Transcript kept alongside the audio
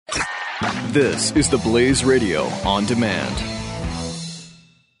This is the Blaze Radio on demand.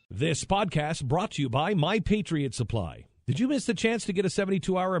 This podcast brought to you by My Patriot Supply. Did you miss the chance to get a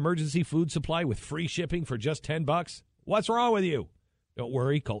 72-hour emergency food supply with free shipping for just $10? What's wrong with you? Don't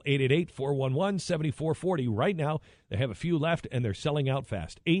worry. Call 888-411-7440 right now. They have a few left, and they're selling out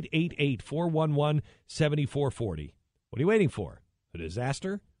fast. 888-411-7440. What are you waiting for? A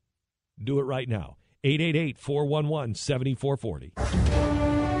disaster? Do it right now. 888-411-7440.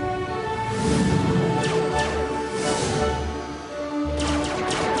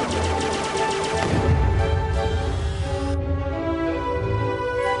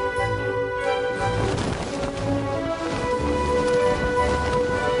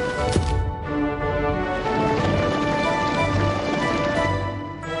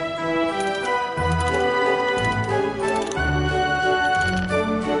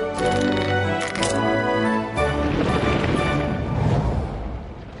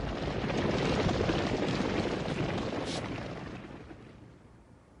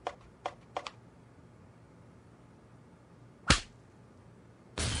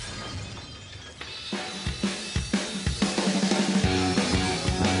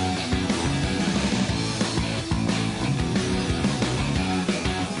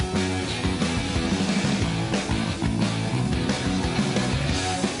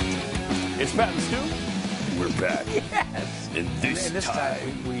 It's Pat and Stu. We're back. Yes. And this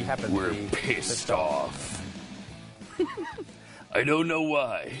time we happen we're to be pissed off. I don't know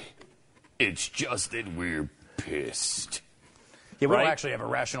why. It's just that we're pissed. Yeah, we Right? don't actually have a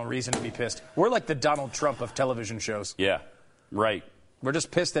rational reason to be pissed. We're like the Donald Trump of television shows. Yeah, right. We're just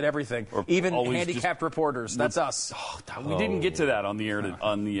pissed at everything. Or Even always handicapped reporters. That's us. We didn't get to that on the air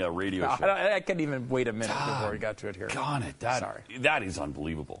on the radio show. I couldn't even wait a minute before we got to it here. Darn it! Sorry. That is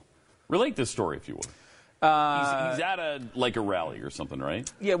unbelievable. Relate this story if you would. He's at a rally or something, right?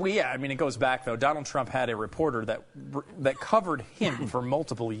 Yeah, I mean, it goes back, though. Donald Trump had a reporter that covered him for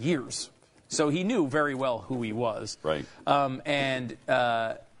multiple years. So he knew very well who he was. Right. And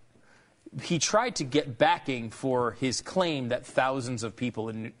he tried to get backing for his claim that thousands of people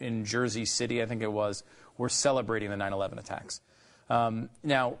in Jersey City, I think it was, were celebrating the 9/11 attacks.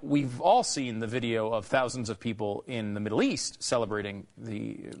 Now, we've all seen the video of thousands of people in the Middle East celebrating the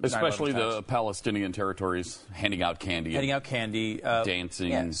 9/11 Especially attacks. the Palestinian territories, handing out candy.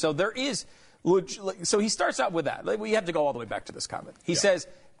 Dancing. Yeah, so there is. So he starts out with that. We have to go all the way back to this comment. He says,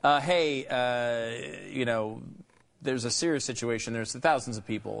 "Hey, there's a serious situation. There's thousands of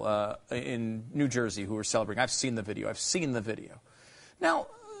people in New Jersey who are celebrating. I've seen the video. Now,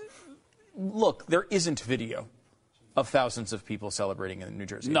 look, there isn't video of thousands of people celebrating in New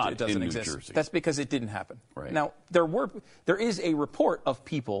Jersey. Not it doesn't in New exist. Jersey. That's because it didn't happen. Right. Now, there is a report of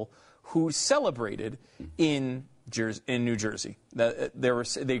people who celebrated in New Jersey. It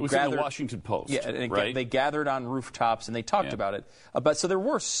was in the Washington Post. Yeah, and right? They gathered on rooftops and they talked about it. So there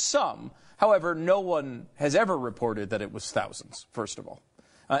were some. However, no one has ever reported that it was thousands, first of all.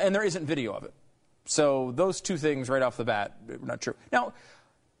 And there isn't video of it. So those two things right off the bat are not true. Now,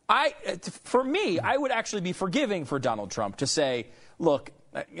 for me, I would actually be forgiving for Donald Trump to say, look,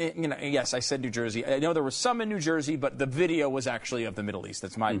 yes, I said New Jersey. I know there was some in New Jersey, but the video was actually of the Middle East.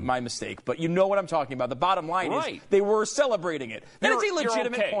 That's my mistake. But you know what I'm talking about. The bottom line is they were celebrating it. That is a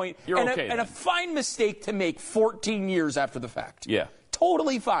legitimate point and a fine mistake to make 14 years after the fact. Yeah.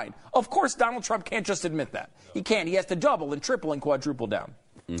 Totally fine. Of course, Donald Trump can't just admit that. He can't. He has to double and triple and quadruple down.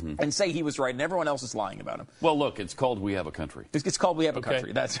 And say he was right and everyone else is lying about him. Well, look, it's called We Have a Country. It's called We Have a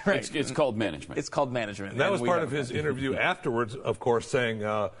Country. That's right. It's called management. It's called management. And that was part of his interview afterwards, of course, saying,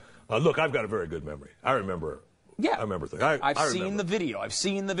 look, I've got a very good memory. I remember things. I've seen the video.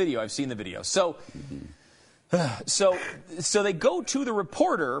 So, so they go to the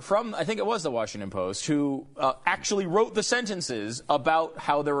reporter from, I think it was the Washington Post, who actually wrote the sentences about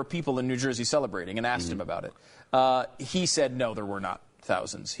how there were people in New Jersey celebrating and asked him about it. He said, no, there were not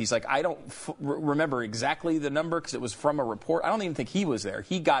thousands. He's like, I don't remember exactly the number because it was from a report. I don't even think he was there.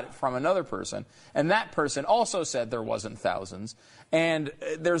 He got it from another person. And that person also said there wasn't thousands. And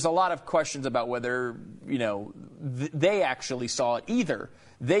there's a lot of questions about whether, they actually saw it either.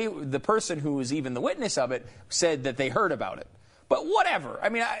 The person who was even the witness of it said that they heard about it. But whatever. I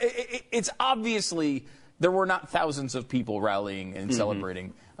mean, it's obviously there were not thousands of people rallying and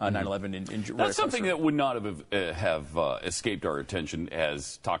celebrating 9/11 in That's something that would not have escaped our attention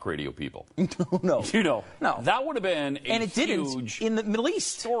as talk radio people. No. No. That would have been a and it huge didn't in the Middle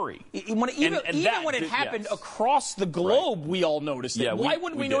East story. Even when it happened across the globe, we all noticed it. Yeah, Why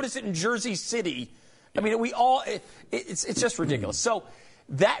wouldn't we notice it in Jersey City? I mean, we all it's just ridiculous. So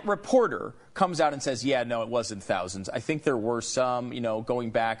that reporter comes out and says, yeah, no, it wasn't thousands. I think there were some,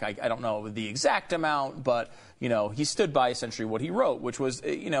 going back, I don't know the exact amount, but, he stood by essentially what he wrote, which was,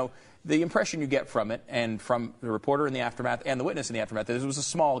 the impression you get from it and from the reporter in the aftermath and the witness in the aftermath, that it was a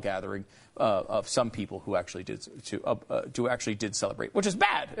small gathering of some people who actually did celebrate, which is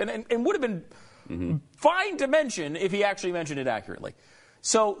bad and would have been fine to mention if he actually mentioned it accurately.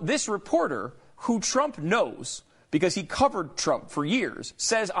 So this reporter, who Trump knows because he covered Trump for years,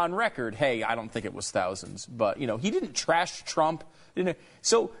 says on record, hey, I don't think it was thousands. But, he didn't trash Trump.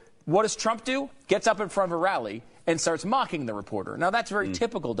 So what does Trump do? Gets up in front of a rally and starts mocking the reporter. Now, that's very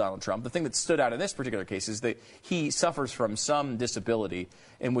typical Donald Trump. The thing that stood out in this particular case is that he suffers from some disability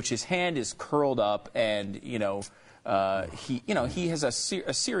in which his hand is curled up and, he has a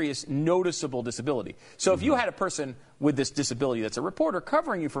serious, noticeable disability. So if you had a person with this disability that's a reporter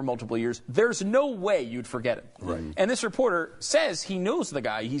covering you for multiple years, there's no way you'd forget it. Right. And this reporter says he knows the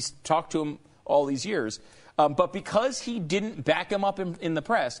guy. He's talked to him all these years. But because he didn't back him up in the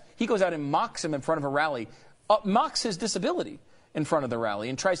press, he goes out and mocks him in front of a rally, mocks his disability in front of the rally,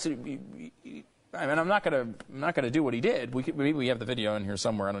 and tries to. I mean, I'm not gonna do what he did. Maybe we have the video in here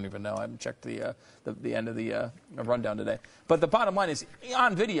somewhere. I don't even know. I haven't checked the end of the rundown today. But the bottom line is,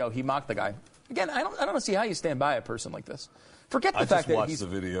 on video, he mocked the guy. Again, I don't see how you stand by a person like this. Forget the fact that he's. I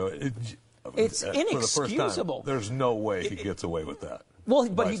just watched the video. It's inexcusable. For the first time, there's no way he gets away with that. Well,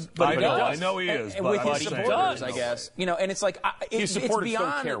 but he does. I know he is. And but with his supporters, I guess. And it's like his supporters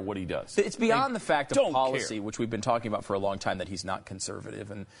don't care what he does. It's beyond the fact of policy, which we've been talking about for a long time, that he's not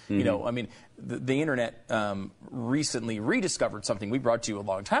conservative. And I mean, the internet recently rediscovered something we brought to you a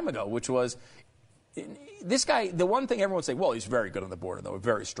long time ago, which was this guy. The one thing everyone would say, well, he's very good on the border, though,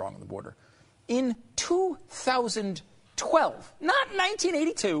 very strong on the border. In 2012, not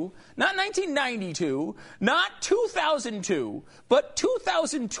 1982, not 1992, not 2002, but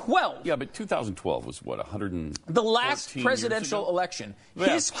 2012. Yeah, but 2012 was what, the last presidential election.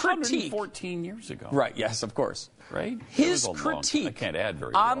 Yeah, his critique 14 years ago. Right, yes, of course. Right? His critique I can't add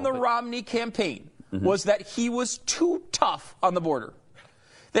very on well, the Romney campaign was that he was too tough on the border.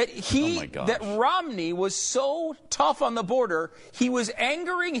 That Romney was so tough on the border, he was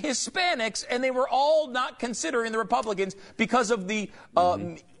angering Hispanics, and they were all not considering the Republicans because of the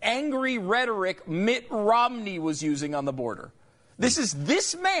angry rhetoric Mitt Romney was using on the border. This is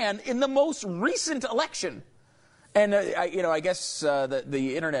this man in the most recent election. And, I guess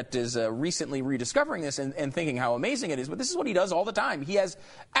the internet is recently rediscovering this and thinking how amazing it is. But this is what he does all the time. He has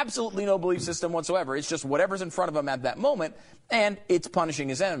absolutely no belief system whatsoever. It's just whatever's in front of him at that moment, and it's punishing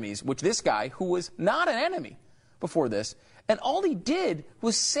his enemies, which this guy, who was not an enemy before this, and all he did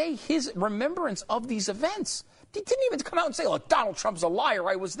was say his remembrance of these events. He didn't even come out and say, look, Donald Trump's a liar,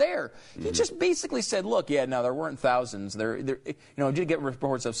 I was there. He just basically said, look, yeah, no, there weren't thousands. I did get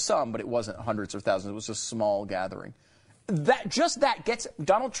reports of some, but it wasn't hundreds or thousands. It was a small gathering. That gets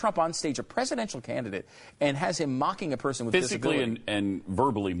Donald Trump on stage, a presidential candidate, and has him mocking a person with disability. Physically and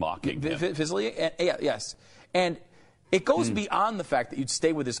verbally mocking him. Physically, yes. And it goes beyond the fact that you'd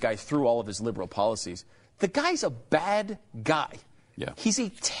stay with this guy through all of his liberal policies. The guy's a bad guy. Yeah. He's a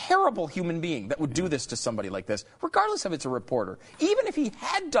terrible human being that would do this to somebody like this, regardless if it's a reporter. Even if he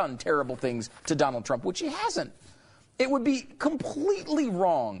had done terrible things to Donald Trump, which he hasn't, it would be completely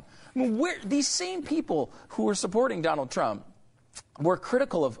wrong. I mean, these same people who are supporting Donald Trump were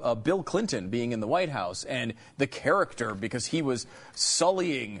critical of Bill Clinton being in the White House and the character because he was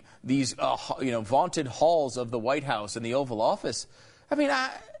sullying these vaunted halls of the White House and the Oval Office. I mean,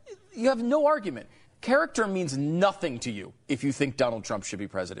 you have no argument. Character means nothing to you if you think Donald Trump should be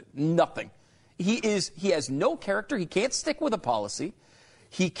president. Nothing. He has no character. He can't stick with a policy.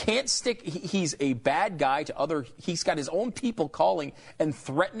 He can't stick. He's a bad guy to other. He's got his own people calling and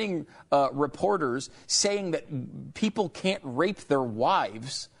threatening reporters, saying that people can't rape their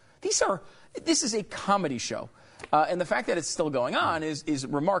wives. This is a comedy show, and the fact that it's still going on is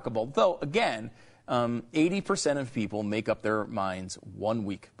remarkable. Though again, 80% of people make up their minds 1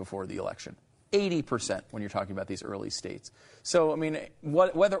 week before the election. 80% when you're talking about these early states. So I mean,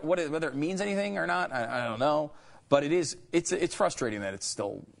 whether it means anything or not, I don't know. But it's frustrating that it's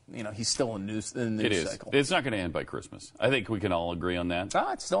still, he's still in the news cycle. It's not going to end by Christmas. I think we can all agree on that.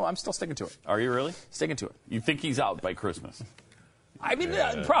 I'm still sticking to it. Are you really? Sticking to it. You think he's out by Christmas? I mean,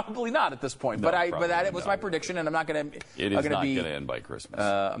 probably not at this point. No, but that was my prediction, and I'm not going to. It is not going to end by Christmas.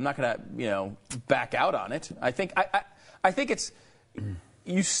 I'm not going to, back out on it. I think it's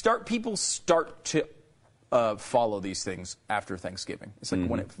people start to follow these things after Thanksgiving. It's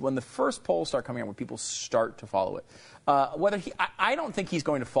like when the first polls start coming out, when people start to follow it. I don't think he's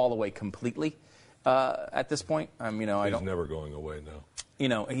going to fall away completely at this point. He's never going away now.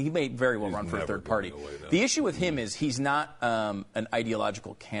 he may very well run for a third party. The issue with him is he's not an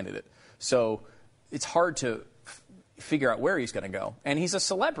ideological candidate. So it's hard to figure out where he's going to go. And he's a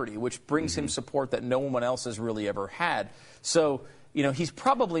celebrity, which brings him support that no one else has really ever had. So, he's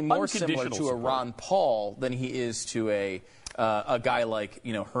probably more similar to a Ron Paul than he is to a guy like,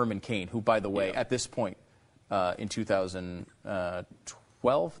 Herman Cain, who, by the way, at this point in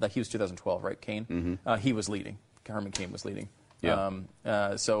 2012, he was 2012, right, Cain? He was leading. Herman Cain was leading. Yeah.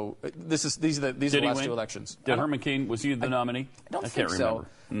 So these are the last two elections. Did Herman Cain, was he the nominee? I don't think so.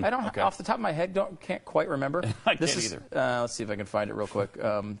 I don't, off the top of my head, can't quite remember. I can't either. Let's see if I can find it real quick,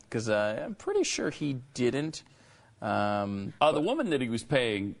 because I'm pretty sure he didn't. The woman that he was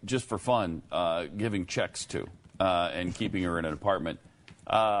paying just for fun, giving checks to, and keeping her in an apartment.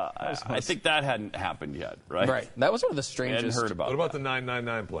 I think that hadn't happened yet, right? Right. That was one of the strangest. I hadn't heard about. What about the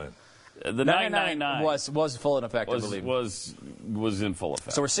 999 plan? The 999 was full in effect, I believe. Was in full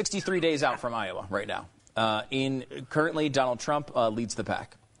effect. So we're 63 days out from Iowa right now. Currently, Donald Trump leads the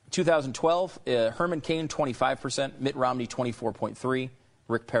pack. 2012, Herman Cain 25%, Mitt Romney 24.3%,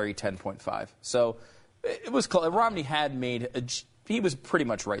 Rick Perry 10.5%. So it was close. Romney had he was pretty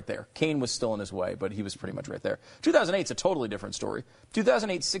much right there. Cain was still in his way, but he was pretty much right there. 2008 is a totally different story.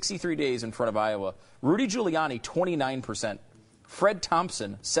 2008, 63 days in front of Iowa. Rudy Giuliani 29%. Fred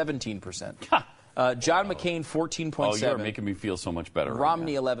Thompson, 17%. John McCain, 14.7%. Oh, you're making me feel so much better.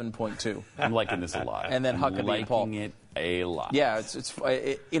 Romney, 11.2%. I'm liking this a lot. And then Huckabee and Paul. Liking it a lot. Yeah,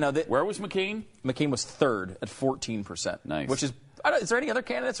 where was McCain? McCain was third at 14%. Nice. Which is there any other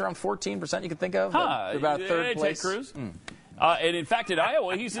candidates around 14% you can think of? About third place? Ted Cruz. And in fact, at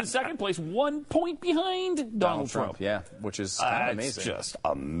Iowa, he's in second place, 1 point behind Donald Trump. Yeah, which is kind of amazing. It's just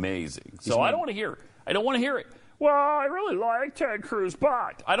amazing. So I don't want to hear it. I don't want to hear it. Well, I really like Ted Cruz,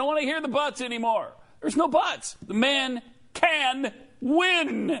 but I don't want to hear the buts anymore. There's no buts. The man can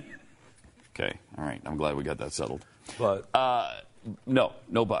win. Okay, all right. I'm glad we got that settled. But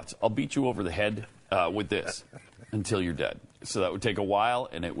no buts. I'll beat you over the head with this until you're dead. So that would take a while,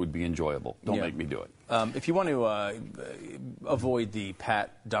 and it would be enjoyable. Don't make me do it. If you want to avoid the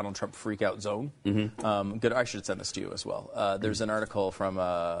Donald Trump freak-out zone, good. I should send this to you as well. There's an article from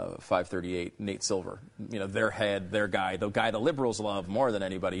 538, Nate Silver. Their guy, the guy the liberals love more than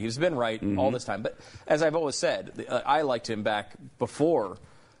anybody. He's been right all this time. But as I've always said, I liked him back before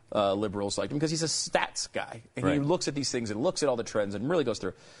liberals liked him because he's a stats guy. And he looks at these things and looks at all the trends and really goes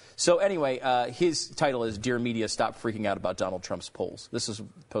through. So anyway, his title is Dear Media, Stop Freaking Out About Donald Trump's Polls. This is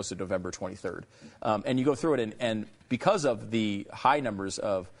posted November 23rd. And you go through it, and because of the high numbers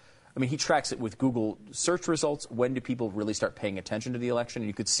he tracks it with Google search results. When do people really start paying attention to the election? And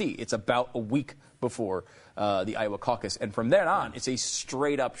you could see it's about a week before the Iowa caucus. And from then on, it's a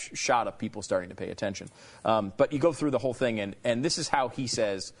straight-up shot of people starting to pay attention. But you go through the whole thing, and this is how he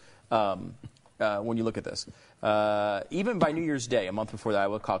says when you look at this. Even by New Year's Day, a month before the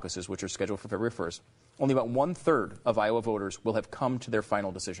Iowa caucuses, which are scheduled for February 1st, only about 1/3 of Iowa voters will have come to their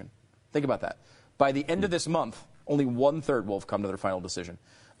final decision. Think about that. By the end of this month, only 1/3 will have come to their final decision.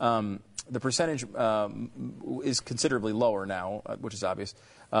 The percentage is considerably lower now, which is obvious.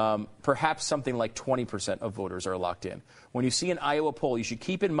 Perhaps something like 20% of voters are locked in. When you see an Iowa poll, you should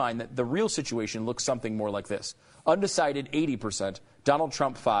keep in mind that the real situation looks something more like this. Undecided, 80%. Donald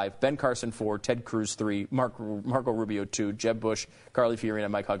Trump, 5%. Ben Carson, 4%. Ted Cruz, 3%. Marco Rubio, 2%. Jeb Bush, Carly Fiorina,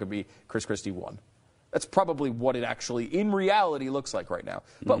 Mike Huckabee, Chris Christie, 1%. That's probably what it actually, in reality, looks like right now.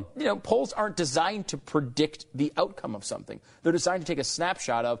 But, polls aren't designed to predict the outcome of something. They're designed to take a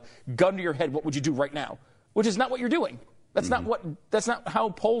snapshot of, gun to your head, what would you do right now? Which is not what you're doing. That's not how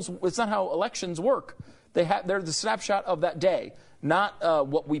polls, it's not how elections work. They're the snapshot of that day, not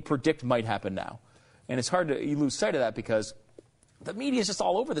what we predict might happen now. And it's hard to, you lose sight of that because the media is just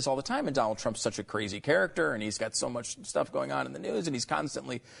all over this all the time, and Donald Trump's such a crazy character, and he's got so much stuff going on in the news, and he's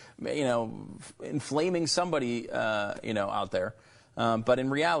constantly, inflaming somebody, out there. But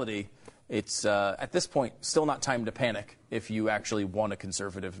in reality, it's, at this point, still not time to panic if you actually want a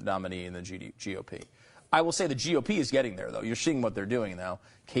conservative nominee in the GOP. I will say the GOP is getting there, though. You're seeing what they're doing now.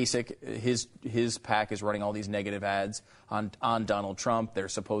 Kasich, his PAC is running all these negative ads on Donald Trump. They're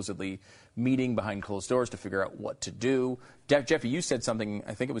supposedly meeting behind closed doors to figure out what to do. Jeffy, you said something,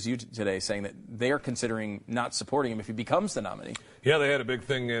 I think it was you today, saying that they are considering not supporting him if he becomes the nominee. Yeah, they had a big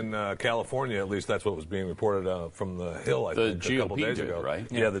thing in California. At least that's what was being reported from the Hill, I think, a couple days ago. Right?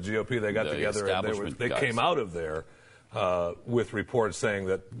 Yeah, the GOP, they got together and they came out of there with reports saying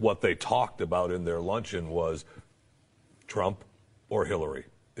that what they talked about in their luncheon was Trump or Hillary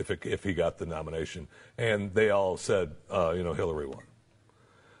if he got the nomination. And they all said, Hillary won.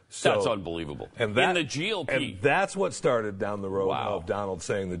 So, that's unbelievable. And in the GOP. And that's what started down the road of Donald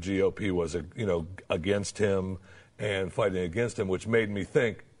saying the GOP was, against him and fighting against him, which made me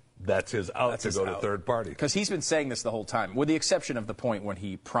think that's his out to go to third party. Because he's been saying this the whole time, with the exception of the point when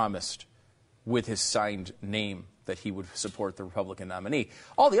he promised with his signed name that he would support the Republican nominee.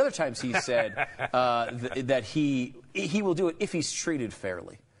 All the other times he said that he will do it if he's treated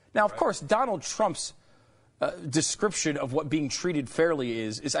fairly. Now, of course, Donald Trump's description of what being treated fairly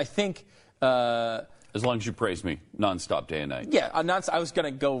is I think... as long as you praise me nonstop, day and night. Yeah, I was going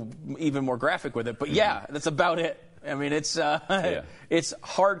to go even more graphic with it, but yeah, that's about it. I mean, it's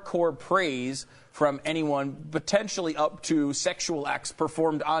hardcore praise from anyone, potentially up to sexual acts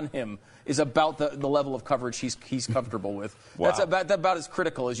performed on him, is about the level of coverage he's comfortable with. Wow. That's about as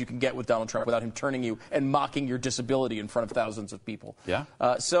critical as you can get with Donald Trump without him turning you and mocking your disability in front of thousands of people. Yeah.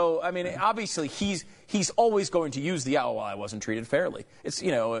 So, I mean, obviously he's always going to use I wasn't treated fairly. It's,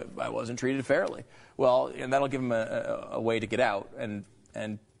 I wasn't treated fairly. Well, and that'll give him a way to get out and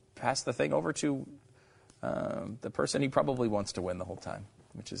pass the thing over to the person he probably wants to win the whole time,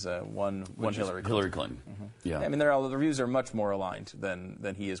 which is one Hillary Clinton. Hillary Clinton. Mm-hmm. Yeah. I mean, the views are much more aligned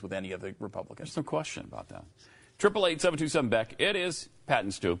than he is with any of the Republicans. There's no question about that. 888-727-BECK. It is Pat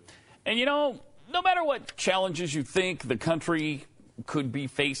and Stu. And, no matter what challenges you think the country could be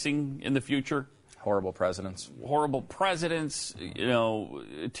facing in the future. Horrible presidents,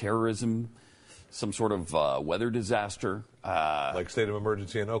 terrorism, some sort of weather disaster. Like state of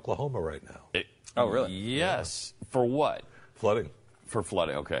emergency in Oklahoma right now. Oh, really? Yes. Yeah. For what? Flooding. For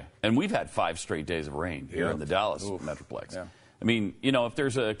flooding, okay. And we've had 5 straight days of rain here in the Dallas Metroplex. Yeah. I mean, if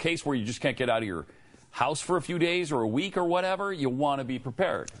there's a case where you just can't get out of your house for a few days or a week or whatever, you want to be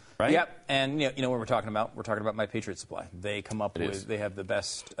prepared, right? Yep. And what we're talking about? We're talking about My Patriot Supply. They come up with, they have the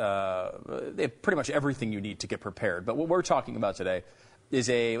best, they have pretty much everything you need to get prepared. But what we're talking about today is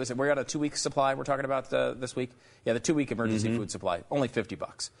we're got a 2-week supply we're talking about this week? Yeah, the 2-week emergency food supply, only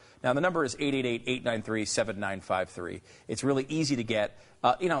 $50. Now, the number is 888-893-7953. It's really easy to get.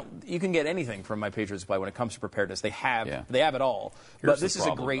 You can get anything from My Patriot Supply when it comes to preparedness. They have it all. But this is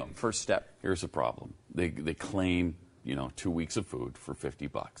a great first step. Here's the problem. They claim, 2 weeks of food for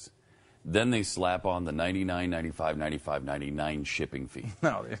 $50. Then they slap on the $99, $95, $95, $99 shipping fee.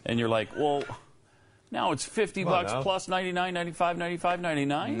 No. And you're like, well... Now it's $50 plus $99, $95, $95,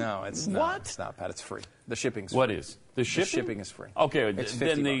 $99? No, it's not. What? It's not, Pat. It's free. The shipping's free. What is? The shipping? The shipping is free. Okay,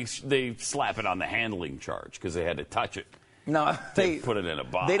 then they slap it on the handling charge because they had to touch it. No, they put it in a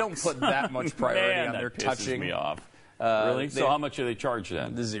box. They don't put that much priority on their That pisses touching. me off. Really? So how much do they charge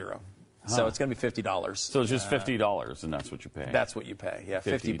then? $0. So it's going to be $50. So it's just $50, and that's what you pay. That's what you pay. Yeah,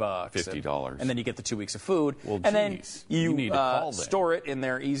 $50. $50. And then you get the 2 weeks of food. Well, and then you need to call store it in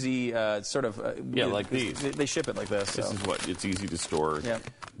their easy like these. They ship it like this. This is what it's easy to store. Yep.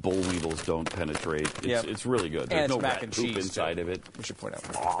 Boll weevils don't penetrate. It's really good. There's no mac and rat poop cheese inside of it. We should point out.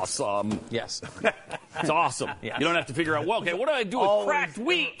 Awesome. Yes. It's awesome. Yes. You don't have to figure out, what do I do with cracked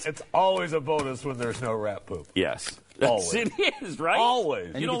wheat? It's always a bonus when there's no rat poop. Yes. Always. It is, right?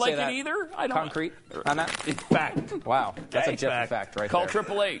 Always. You don't like it either? I don't. Concrete on that? Fact. Wow. That's a Jeffrey fact right Call there.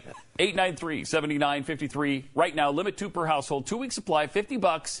 888-893-7953. Right now, limit 2 per household, 2-week supply,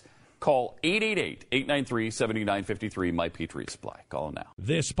 $50. Call 888-893-7953, My Patriot Supply. Call now.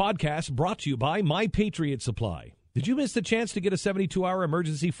 This podcast brought to you by My Patriot Supply. Did you miss the chance to get a 72-hour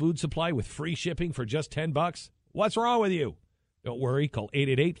emergency food supply with free shipping for just $10? What's wrong with you? Don't worry. Call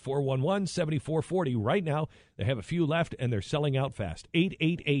 888-411-7440 right now. They have a few left, and they're selling out fast.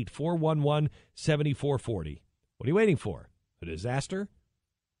 888-411-7440. What are you waiting for? A disaster?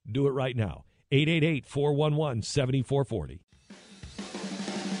 Do it right now. 888-411-7440.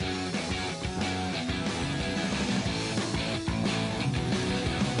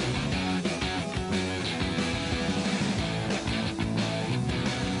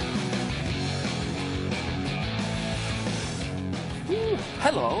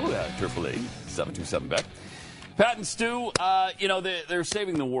 Hello, 888-727-BECK. Pat and Stu, they're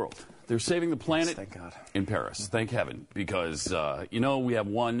saving the world. They're saving the planet. Thank God. In Paris. Thank heaven. Because, we have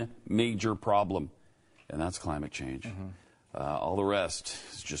one major problem, and that's climate change. All the rest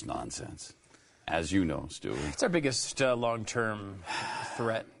is just nonsense. As you know, Stu. It's our biggest long-term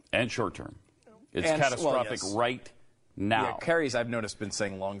threat. And short-term. It's catastrophic right now. Yeah, Kerry's, I've noticed, been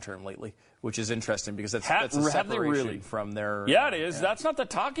saying long-term lately, which is interesting because that's a separation from their... Yeah, it is. Yeah. That's not the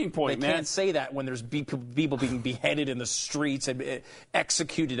talking point, man. They can't say that when there's people being beheaded in the streets and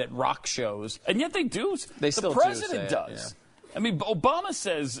executed at rock shows. And yet they do. The president does. Yeah. I mean, Obama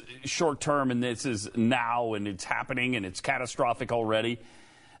says short-term, and this is now, and it's happening, and it's catastrophic already.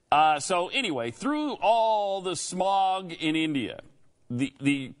 So anyway, through all the smog in India,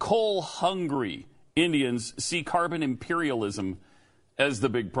 the coal-hungry Indians see carbon imperialism as the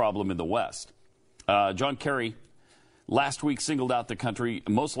big problem in the West. John Kerry last week singled out the country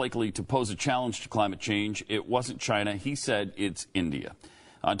most likely to pose a challenge to climate change. It wasn't China. He said it's India.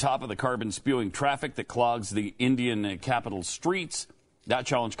 On top of the carbon-spewing traffic that clogs the Indian capital streets, that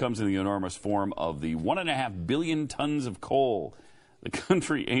challenge comes in the enormous form of the 1.5 billion tons of coal the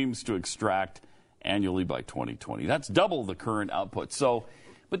country aims to extract annually by 2020. That's double the current output.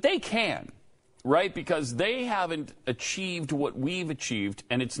 But they can, right? Because they haven't achieved what we've achieved,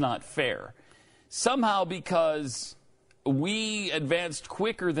 and it's not fair. Somehow, because we advanced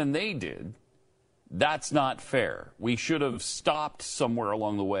quicker than they did, that's not fair. We should have stopped somewhere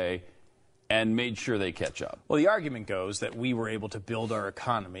along the way and made sure they catch up. Well, the argument goes that we were able to build our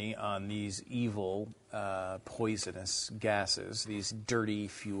economy on these evil, poisonous gases, these dirty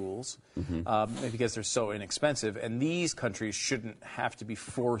fuels, because they're so inexpensive. And these countries shouldn't have to be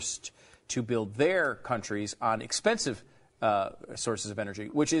forced to build their countries on expensive sources of energy,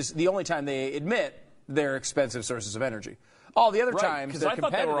 which is the only time they admit they're expensive sources of energy. All the other times they're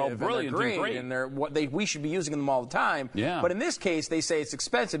competitive, and they're great, and they're we should be using them all the time. Yeah. But in this case, they say it's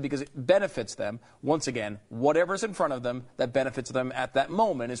expensive because it benefits them. Once again, whatever's in front of them that benefits them at that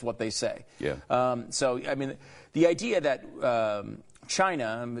moment is what they say. Yeah. The idea that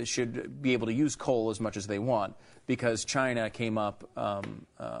China should be able to use coal as much as they want because China came up,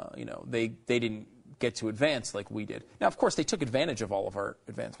 they didn't get to advance like we did. Now, of course, they took advantage of all of our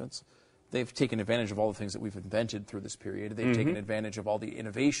advancements. They've taken advantage of all the things that we've invented through this period. They've taken advantage of all the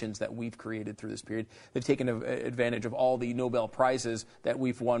innovations that we've created through this period. They've taken advantage of all the Nobel Prizes that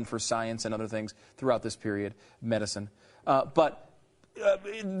we've won for science and other things throughout this period, medicine. But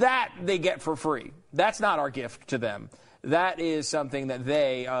that they get for free. That's not our gift to them. That is something that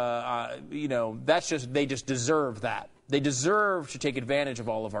they, they just deserve that. They deserve to take advantage of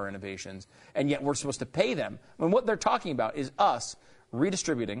all of our innovations, and yet we're supposed to pay them. And what they're talking about is us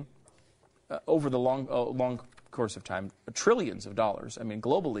redistributing over the long course of time, trillions of dollars. I mean,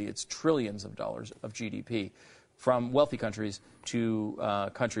 globally, it's trillions of dollars of GDP from wealthy countries to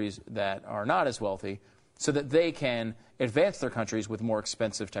countries that are not as wealthy so that they can advance their countries with more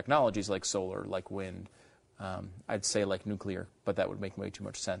expensive technologies like solar, like wind, I'd say like nuclear, but that would make way too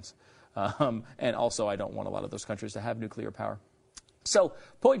much sense. And also, I don't want a lot of those countries to have nuclear power. So,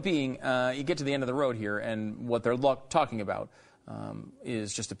 point being, you get to the end of the road here, and what they're talking about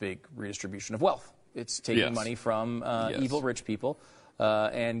is just a big redistribution of wealth. It's taking money from evil rich people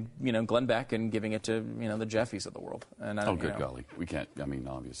and, Glenn Beck and giving it to, the Jeffies of the world. And good golly. We can't,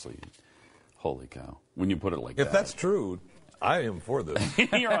 obviously, holy cow. When you put it like that. If that's true, I am for this.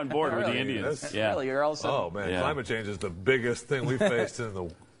 You're on board with the Indians. Yeah. Really, you're all set. Oh, man, climate change is the biggest thing we've faced in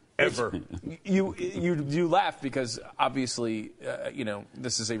the ever. You laugh because obviously,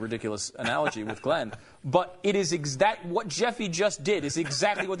 this is a ridiculous analogy with Glenn, but it is what Jeffy just did is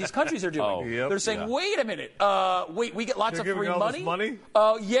exactly what these countries are doing. Yep. They're saying, wait a minute, we get lots of free money?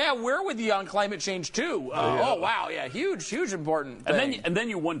 Yeah, we're with you on climate change too. Oh, wow, yeah, huge important thing. And then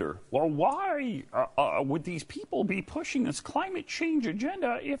you wonder, well, why would these people be pushing this climate change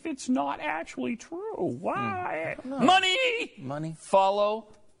agenda if it's not actually true? Why? Money. Follow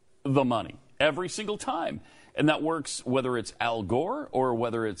the money every single time. And that works whether it's Al Gore or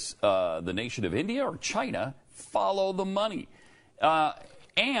whether it's the nation of India or China. Follow the money.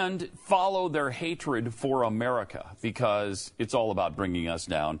 And follow their hatred for America because it's all about bringing us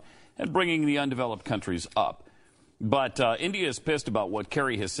down and bringing the undeveloped countries up. But India is pissed about what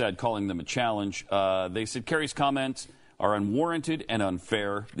Kerry has said, calling them a challenge. They said Kerry's comments are unwarranted and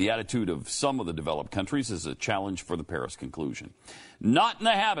unfair. The attitude of some of the developed countries is a challenge for the Paris conclusion. Not in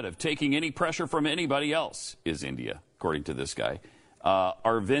the habit of taking any pressure from anybody else is India, according to this guy.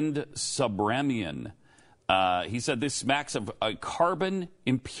 Arvind Subramanian. He said this smacks of carbon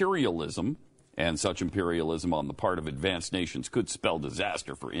imperialism, and such imperialism on the part of advanced nations could spell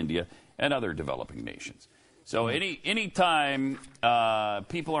disaster for India and other developing nations. So any time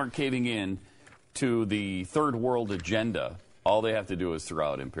people aren't caving in to the third world agenda, all they have to do is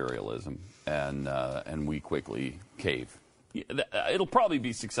throw out imperialism, and we quickly cave. It'll probably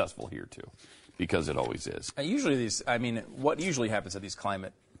be successful here too, because it always is. Usually what usually happens at these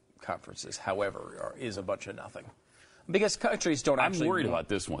climate conferences, however, is a bunch of nothing, because countries don't actually. I'm worried about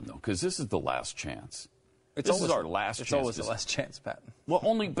this one though, because this is the last chance. This is our last chance. It's always the last chance, Pat. Well,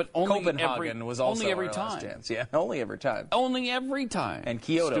 only Copenhagen was also only every our time. Last chance. Yeah, only every time. Only every time. And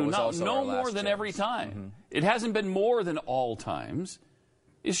Kyoto was also no our last more than chance. every time. Mm-hmm. It hasn't been more than all times.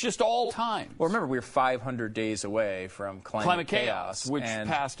 It's just all time. Well, remember, we were 500 days away from climate chaos, which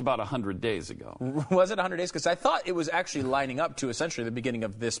passed about 100 days ago. Was it 100 days? Because I thought it was actually lining up to essentially the beginning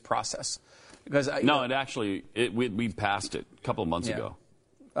of this process. Because we passed it a couple of months ago.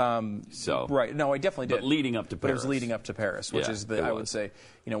 Right. No, I definitely did. But leading up to Paris. But it was leading up to Paris, which is I would say,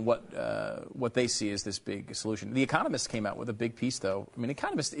 what they see as this big solution. The Economist came out with a big piece, though. I mean,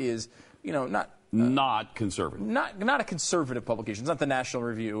 Economist is, not conservative. Not a conservative publication. It's not the National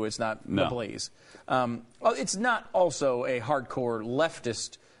Review. It's not The Blaze. It's not also a hardcore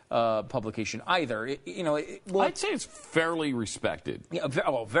leftist publication either. I'd say it's fairly respected. Yeah,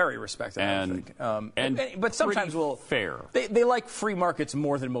 very respected. And, I think. But sometimes fair. They like free markets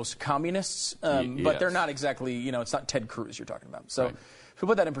more than most communists. But they're not exactly. It's not Ted Cruz you're talking about. So. Right. To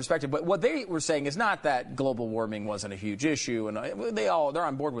put that in perspective, but what they were saying is not that global warming wasn't a huge issue, and they're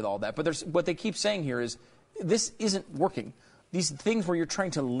on board with all that. But what they keep saying here is this isn't working. These things where you're trying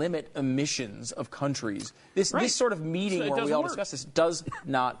to limit emissions of countries, this sort of meeting where we all discuss this does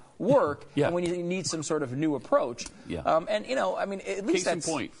not work. And when you need some sort of new approach, at least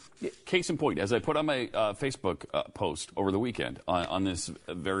Case in point, as I put on my Facebook post over the weekend on this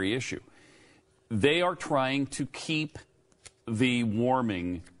very issue, they are trying to keep the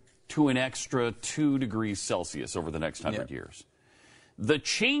warming to an extra 2 degrees Celsius over the next 100 years. The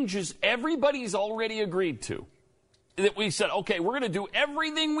changes everybody's already agreed to, that we said, okay, we're going to do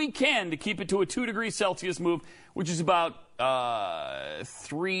everything we can to keep it to a 2 degrees Celsius move, which is about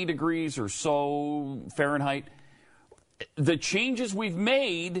 3 degrees or so Fahrenheit. The changes we've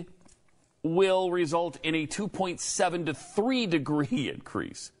made will result in a 2.7 to 3 degree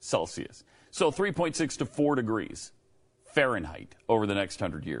increase Celsius. So 3.6 to 4 degrees Fahrenheit over the next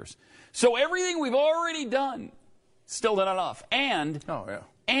 100 years. So everything we've already done, still not enough. And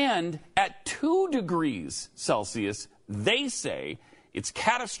at 2 degrees Celsius, they say it's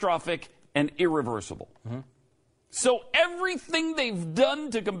catastrophic and irreversible. Mm-hmm. So everything they've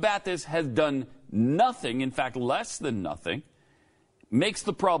done to combat this has done nothing, in fact, less than nothing, makes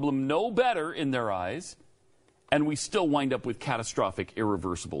the problem no better in their eyes, and we still wind up with catastrophic,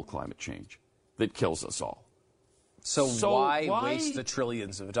 irreversible climate change that kills us all. So why waste the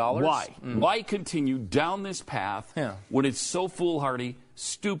trillions of dollars? Why? Why continue down this path when it's so foolhardy,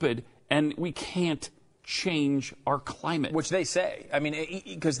 stupid, and we can't change our climate? Which they say. I mean,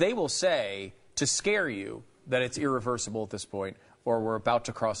 because they will say to scare you that it's irreversible at this point, or we're about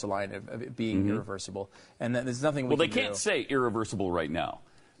to cross the line of it being irreversible, and that there's nothing we can do. Well, they can't say irreversible right now,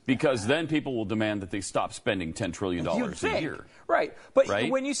 because then people will demand that they stop spending $10 trillion a year. Right. But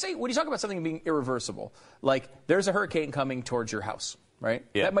when you talk about something being irreversible, like there's a hurricane coming towards your house, right?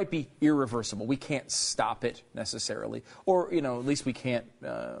 Yeah. That might be irreversible. We can't stop it necessarily. Or, at least we can't,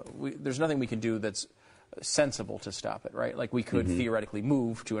 there's nothing we can do that's sensible to stop it, right? Like we could theoretically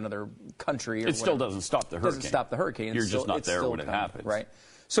move to another country. Or it still doesn't stop the hurricane. It doesn't stop the hurricane. You're just not there when it happens. Right.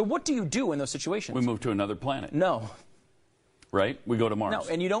 So what do you do in those situations? We move to another planet. No. Right? We go to Mars. No,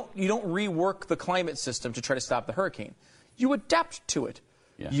 and you don't rework the climate system to try to stop the hurricane. You adapt to it.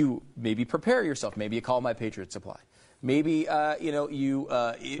 Yeah. You maybe prepare yourself. Maybe you call My Patriot Supply. Maybe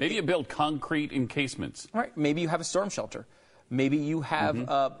maybe you build concrete encasements. Right. Maybe you have a storm shelter. Maybe you have and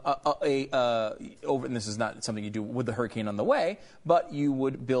this is not something you do with the hurricane on the way, but you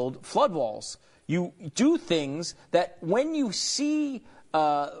would build flood walls. You do things that when you see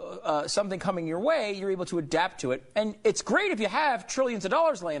something coming your way, you're able to adapt to it. And it's great if you have trillions of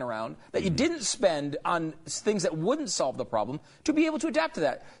dollars laying around that you didn't spend on things that wouldn't solve the problem, to be able to adapt to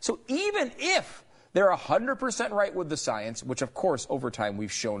that. So even if they're 100% right with the science, which of course over time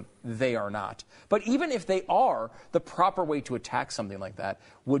we've shown they are not, but even if they are, the proper way to attack something like that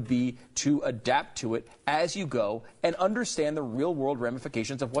would be to adapt to it as you go and understand the real world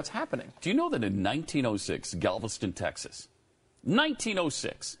ramifications of what's happening. Do you know that in 1906, Galveston, Texas,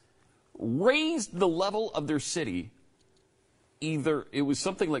 1906, raised the level of their city, it was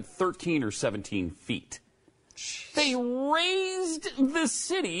something like 13 or 17 feet. Jeez. They raised the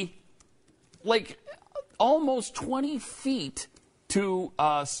city like almost 20 feet to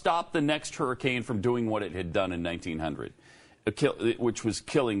stop the next hurricane from doing what it had done in 1900, which was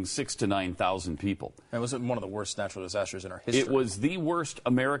killing 6,000 to 9,000 people. It was one of the worst natural disasters in our history. It was the worst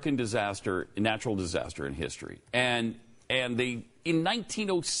American natural disaster in history. And they, in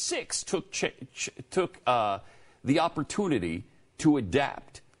 1906, took the opportunity to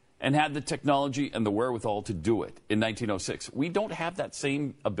adapt and had the technology and the wherewithal to do it in 1906. We don't have that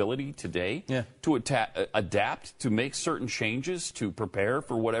same ability today to adapt, to make certain changes, to prepare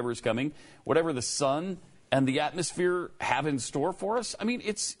for whatever is coming, whatever the sun and the atmosphere have in store for us. I mean,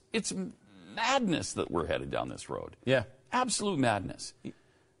 it's madness that we're headed down this road. Yeah. Absolute madness.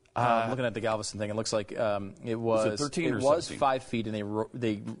 Looking at the Galveston thing, it looks like it was 13 or it was 17? 5 feet, and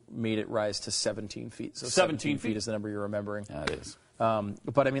they made it rise to 17 feet. So 17 feet is the number you're remembering. Yeah, it is.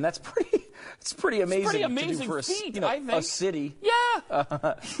 But I mean, that's pretty. It's pretty amazing. It's pretty to amazing do for feat, I think. a city.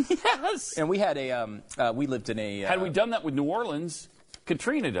 Yeah. Yes. And we had we lived in a. Had we done that with New Orleans,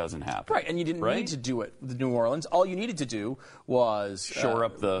 Katrina doesn't happen. Right, and you didn't need to do it with New Orleans. All you needed to do was shore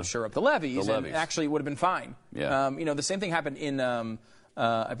up the levees, and actually it would have been fine. Yeah. The same thing happened in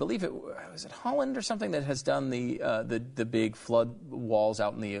I believe it was Holland or something that has done the big flood walls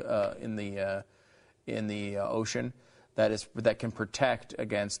out in the ocean that can protect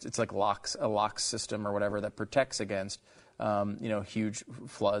against. It's like a locks system or whatever that protects against huge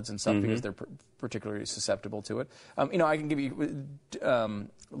floods and stuff because they're particularly susceptible to it. I can give you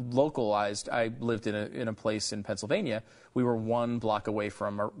localized. I lived in a place in Pennsylvania. We were 1 block away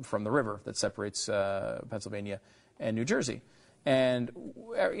from the river that separates Pennsylvania and New Jersey. And,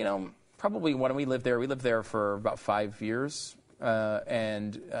 probably when we lived there for about 5 years.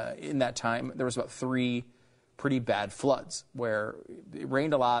 And in that time, there was about 3 pretty bad floods where it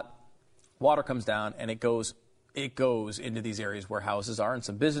rained a lot, water comes down, and it goes into these areas where houses are and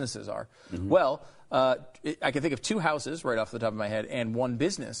some businesses are. Mm-hmm. Well, I can think of 2 houses right off the top of my head and 1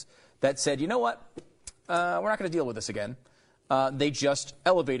 business that said, you know what, we're not going to deal with this again. They just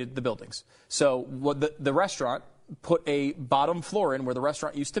elevated the buildings. So the restaurant put a bottom floor in where the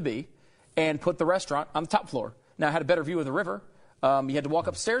restaurant used to be and put the restaurant on the top floor. Now, it had a better view of the river. You had to walk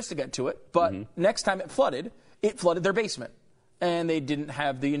upstairs to get to it. But next time it flooded their basement. And they didn't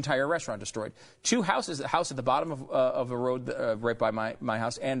have the entire restaurant destroyed. 2 houses, the house at the bottom of a road right by my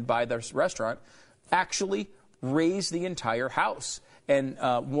house and by the restaurant, actually raised the entire house. And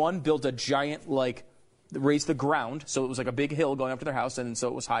one built a giant, raised the ground, so it was like a big hill going up to their house, and so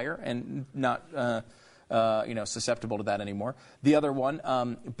it was higher and not susceptible to that anymore. The other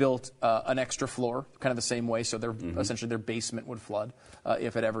one built an extra floor, kind of the same way, so essentially their basement would flood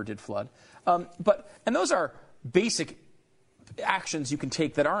if it ever did flood. And those are basic actions you can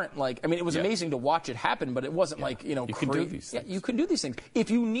take that aren't it was amazing to watch it happen, but it wasn't you can do these things. Yeah, you can do these things. If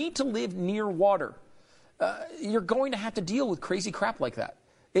you need to live near water, you're going to have to deal with crazy crap like that.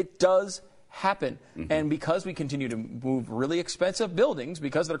 It does happen. Mm-hmm. And because we continue to move really expensive buildings,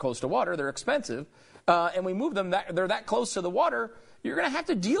 because they're close to water, they're expensive, and we move them, they're that close to the water, you're going to have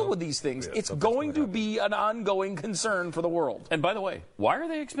to deal with these things. Yeah, it's going to be an ongoing concern for the world. And by the way, why are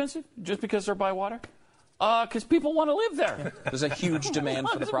they expensive? Just because they're by water? Because people want to live there. There's a huge demand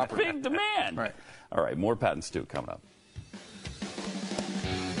for the property. There's a big demand. Right. All right, more Pat and Stu coming up.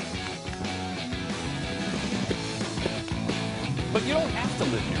 But you don't have to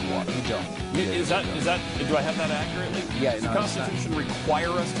live near water. You don't. Is that? Do I have that accurately? Yeah. Does the Constitution require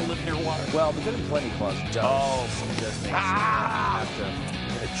us to live near water? Well, the Good and Plenty Clause does. Oh. It does make have to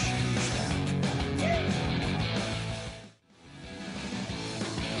change that.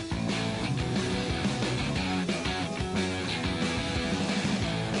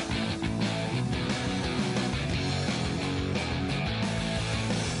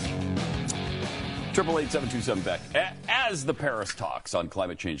 Triple 8-727 Beck. As the Paris talks on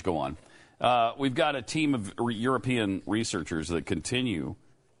climate change go on, we've got a team of European researchers that continue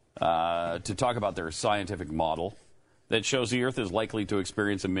to talk about their scientific model that shows the Earth is likely to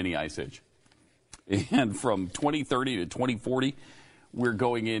experience a mini ice age. And from 2030 to 2040, we're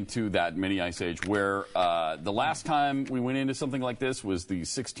going into that mini ice age where the last time we went into something like this was the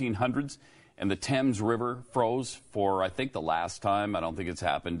 1600s. And the Thames River froze for, I think, the last time. I don't think it's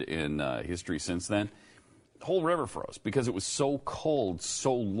happened in history since then. The whole river froze because it was so cold,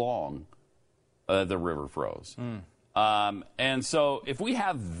 so long, the river froze. And so if we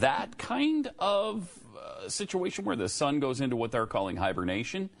have that kind of situation where the sun goes into what they're calling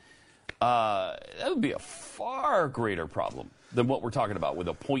hibernation, that would be a far greater problem than what we're talking about with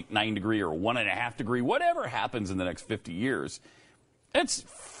a 0.9 degree or 1.5 degree, whatever happens in the next 50 years. It's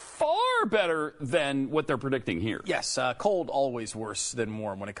far better than what they're predicting here. Yes, cold always worse than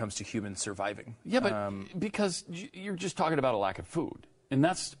warm when it comes to humans surviving. Yeah, but because you're just talking about a lack of food, and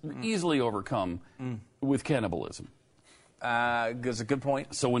that's easily overcome with cannibalism. That's a good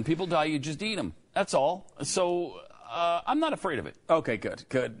point. So when people die, you just eat them. That's all. So I'm not afraid of it. Okay, good.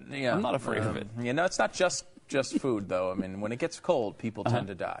 Yeah, I'm not afraid of it. It's not just food, though. I mean, when it gets cold, people tend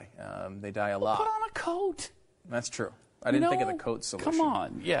to die. They die a lot. Put on a coat. That's true. I didn't think of the coat solution. Come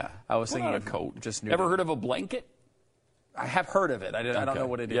on, yeah. I was thinking of a coat. Just ever heard of a blanket? I have heard of it. I don't know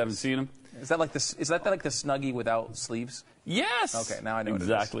what it is. You haven't seen them? Is that like the Snuggie without sleeves? Yes. Okay, now I know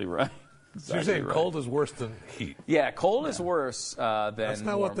exactly what it is. Right. So you're saying cold is worse than heat? Yeah, cold is worse than That's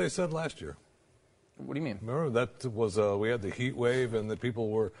not warm. what they said last year. What do you mean? Remember that was we had the heat wave, and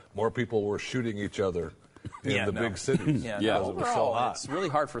more people were shooting each other in the big cities. Because it was so hot. It's really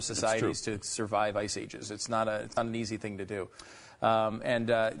hard for societies to survive ice ages. It's not an easy thing to do,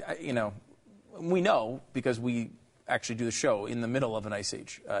 we know because we actually do the show in the middle of an ice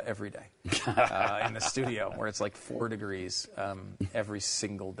age every day in the studio, where it's like 4 degrees every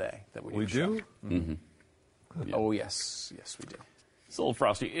single day that we do. We do? Mm-hmm. Yeah. Oh yes, we do. It's a little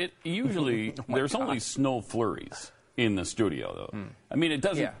frosty. It usually there's only snow flurries in the studio, though. I mean, it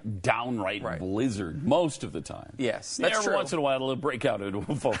doesn't downright blizzard most of the time. Yes, that's every true. once in a while, it'll break out into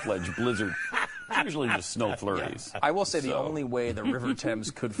a full-fledged blizzard. It's usually just snow flurries. Yeah. I will say the only way the River Thames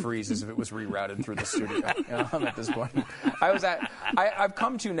could freeze is if it was rerouted through the studio. At this point, I've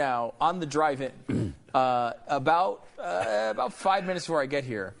come to now on the drive-in about 5 minutes before I get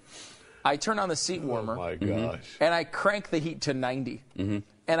here. I turn on the seat warmer. Oh my gosh! And I crank the heat to 90.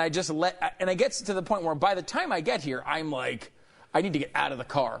 And I just and I get to the point where by the time I get here, I'm like, I need to get out of the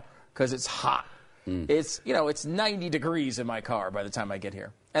car because it's hot. It's 90 degrees in my car by the time I get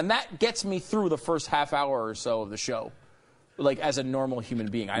here. And that gets me through the first half hour or so of the show. Like as a normal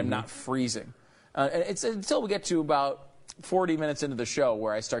human being, I'm not freezing. And it's until we get to about 40 minutes into the show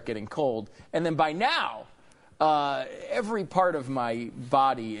where I start getting cold. And then by now, every part of my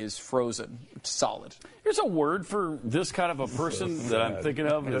body is frozen, solid. Here's a word for this kind of a person that I'm thinking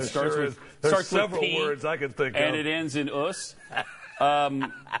of. It starts with several P, words I can think of. And it ends in us.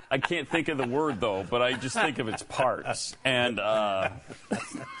 I can't think of the word, though, but I just think of its parts. And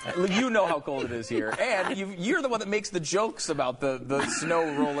you know how cold it is here. And you're the one that makes the jokes about the snow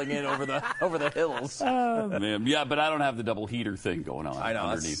rolling in over the hills. Man, yeah, but I don't have the double heater thing going on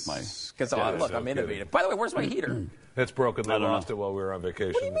underneath my... Because look, I'm innovative. By the way, where's my heater? It's broken. They lost it while we were on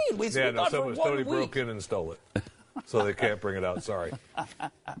vacation. What do you mean? Somebody broke in and stole it. So they can't bring it out. Sorry.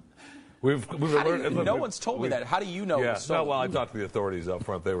 No one's told me that. How do you know? Yeah. Well, I talked to the authorities up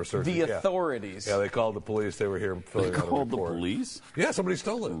front. They were searching. The authorities? Yeah, they called the police. They were here filling out a report. They called the police? Yeah, somebody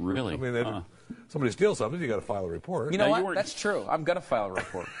stole it. Really? I mean, somebody steals something, you got to file a report. You know what? That's true. I'm going to file a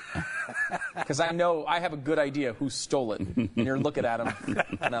report. Because I know I have a good idea who stole it. And you're looking at him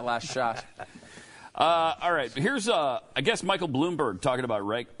on that last shot. All right, here's, I guess, Michael Bloomberg talking about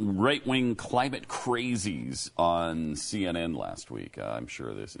right-wing climate crazies on CNN last week. I'm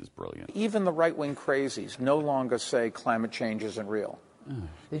sure this is brilliant. Even the right-wing crazies no longer say climate change isn't real.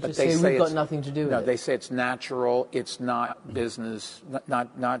 They just say we've got nothing to do with it. No, they say it's natural, it's not business,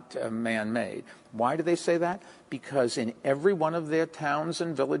 not man-made. Why do they say that? Because in every one of their towns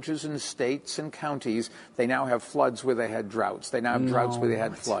and villages and states and counties, they now have floods where they had droughts. They now have droughts where they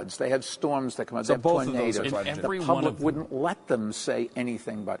had floods. They have storms that come out. So they have both tornadoes. of those The public wouldn't let them say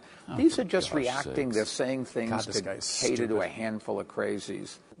anything but. These are just reacting. They're saying things to cater to a handful of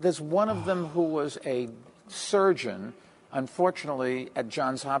crazies. There's one of them who was a surgeon, unfortunately, at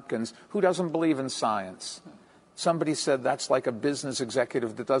Johns Hopkins, who doesn't believe in science. Somebody said that's like a business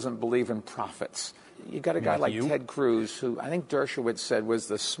executive that doesn't believe in profits. You got a guy like Ted Cruz, who I think Dershowitz said was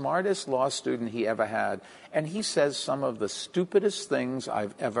the smartest law student he ever had, and he says some of the stupidest things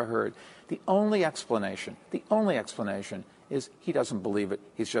I've ever heard. The only explanation is he doesn't believe it.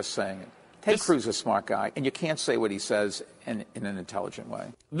 He's just saying it. Ted Cruz is a smart guy, and you can't say what he says in an intelligent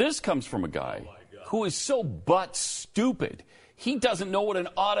way. This comes from a guy who is so butt stupid, he doesn't know what an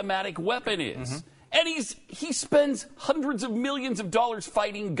automatic weapon is. And he spends hundreds of millions of dollars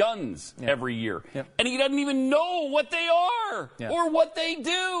fighting guns every year. And he doesn't even know what they are or what they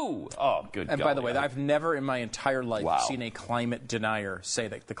do. Oh, good God. And by the way, I've never in my entire life seen a climate denier say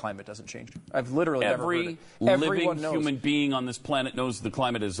that the climate doesn't change. I've literally never heard it. Living human being on this planet knows the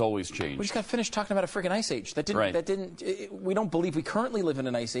climate has always changed. We just got finished talking about a friggin' ice age. We don't believe we currently live in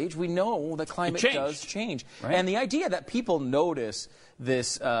an ice age. We know the climate does change. Right. And the idea that people notice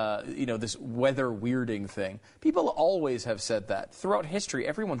this, this weather weirding thing. People always have said that. Throughout history,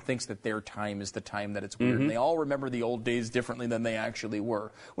 everyone thinks that their time is the time that it's weird. And they all remember the old days differently than they actually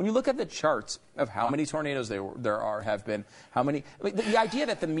were. When you look at the charts of how many tornadoes there have been, the idea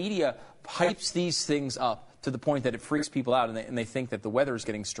that the media hypes these things up to the point that it freaks people out and they think that the weather is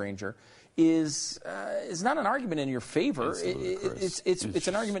getting stranger is not an argument in your favor. It's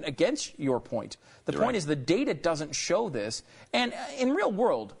an argument against your point. The point is the data doesn't show this. And in real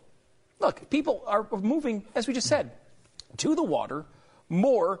world, look, people are moving, as we just said, to the water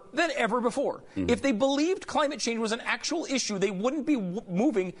more than ever before. If they believed climate change was an actual issue, they wouldn't be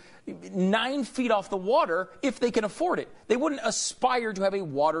moving 9 feet off the water if they can afford it. They wouldn't aspire to have a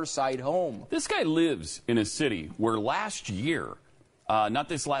waterside home. This guy lives in a city where last year, not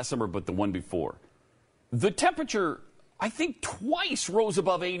this last summer, but the one before, the temperature I think twice rose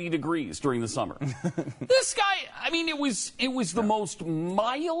above 80 degrees during the summer. This guy, I mean, it was the most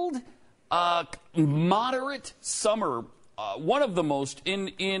mild, moderate summer, one of the most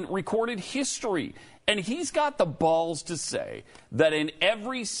in recorded history. And he's got the balls to say that in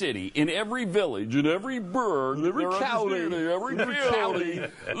every city, in every village, in every burg, every county,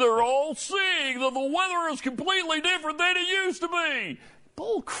 they're all seeing that the weather is completely different than it used to be.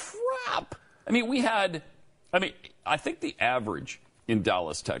 Bull crap. I think the average in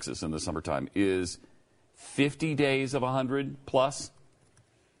Dallas, Texas in the summertime is 50 days of 100 plus.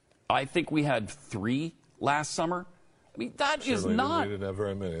 I think we had 3 last summer. I mean, that is not... We didn't have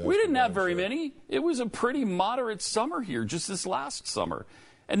very many. We didn't have very many. It was a pretty moderate summer here, just this last summer.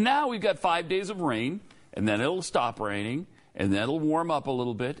 And now we've got 5 days of rain, and then it'll stop raining, and then it'll warm up a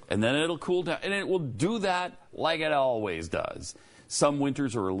little bit, and then it'll cool down. And it will do that like it always does. Some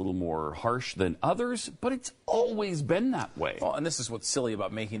winters are a little more harsh than others, but it's always been that way. Well, and this is what's silly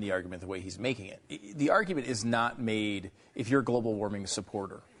about making the argument the way he's making it. The argument is not made if you're a global warming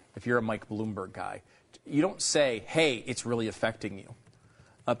supporter, if you're a Mike Bloomberg guy. You don't say, hey, it's really affecting you.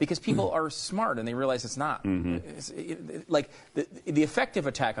 Because people are smart and they realize it's not. Like the effective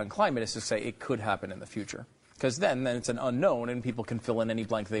attack on climate is to say it could happen in the future. Because then it's an unknown and people can fill in any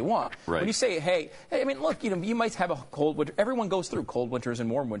blank they want. Right. When you say, hey, I mean, look, you might have a cold winter. Everyone goes through cold winters and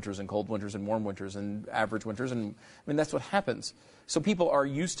warm winters and cold winters and warm winters and average winters. And I mean, that's what happens. So people are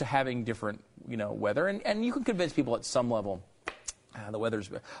used to having different, weather. And you can convince people at some level, the weather's...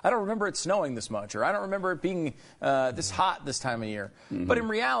 I don't remember it snowing this much, or I don't remember it being this hot this time of year. But in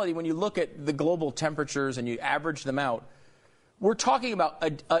reality, when you look at the global temperatures and you average them out, we're talking about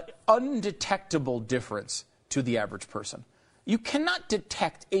an undetectable difference to the average person. You cannot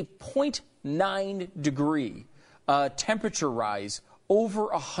detect a 0.9 degree temperature rise over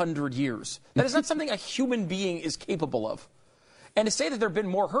 100 years. That is not something a human being is capable of. And to say that there have been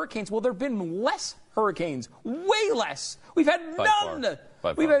more hurricanes, well, there have been less hurricanes, way less. We've had none.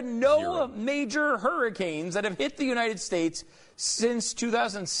 We've had no major hurricanes that have hit the United States since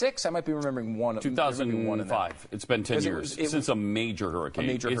 2006. I might be remembering one. 2005. It's been 10 years since a major hurricane.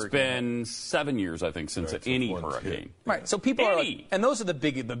 It's been 7 years, I think, since any hurricane. Right. So people are, and those are the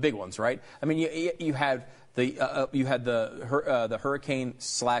big ones, right? I mean, you had the hurricane /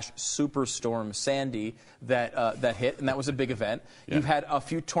 superstorm Sandy that hit, and that was a big event. Yeah. You've had a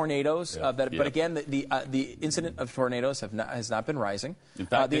few tornadoes, but again, the incident of tornadoes has not been rising. In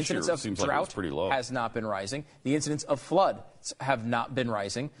fact, the incidence of drought has not been rising. The incidence of flood have not been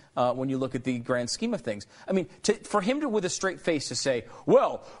rising when you look at the grand scheme of things. I mean, for him to, with a straight face, to say,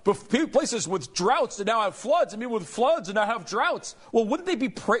 well, places with droughts that now have floods, with floods and now have droughts. Well, wouldn't they be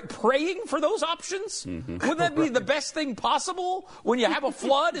praying for those options? Wouldn't that be the best thing possible when you have a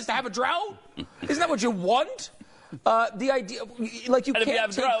flood, is to have a drought? Isn't that what you want? The idea, like you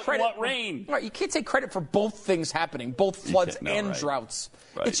can't take credit. Want rain. Right, you can't take credit for both things happening, both floods and droughts.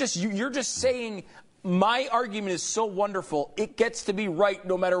 Right. It's just you're just saying. My argument is so wonderful, it gets to be right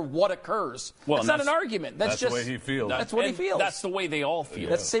no matter what occurs. Well, that's not an argument. That's just the way he feels. That's what he feels. That's the way they all feel.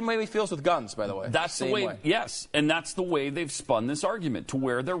 That's the same way he feels with guns, by the way. That's the way. Yes, and that's the way they've spun this argument, to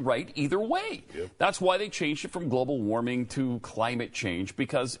where they're right either way. Yep. That's why they changed it from global warming to climate change,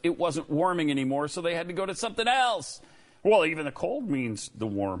 because it wasn't warming anymore, so they had to go to something else. Well, even the cold means the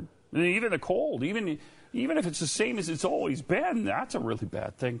warm. Even the cold, even if it's the same as it's always been, that's a really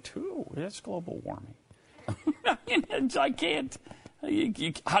bad thing, too. It's global warming. I can't.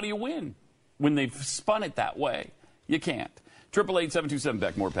 How do you win when they've spun it that way? You can't.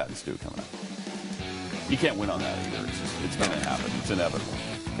 888-727-BECK. More Pat and Stu coming up. You can't win on that either. It's going to happen. It's inevitable.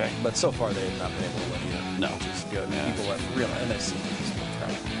 Okay. But so far, they have not been able to win either. No. Which is good. Yeah. People have real, and they've seen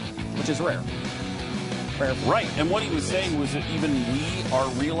which is rare. Right, and what he was saying was that even we are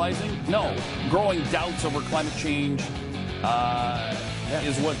realizing, growing doubts over climate change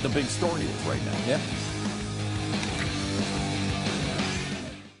is what the big story is right now. Yeah.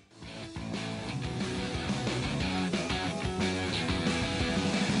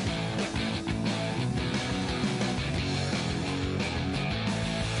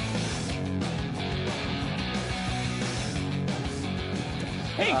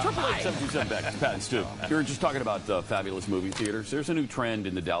 Hey, 888-727-BECK. It's Pat and Stu. You were just talking about fabulous movie theaters. There's a new trend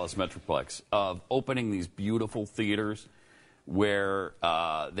in the Dallas Metroplex of opening these beautiful theaters where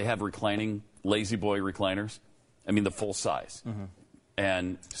they have reclining Lazy Boy recliners. The full size.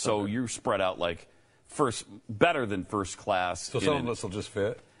 And so you're spread out like better than first class. So some of us will just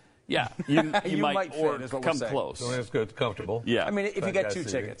fit? Yeah, you might or fit, is what come we're saying. close. So it's good, comfortable. Yeah. I mean, if you get 2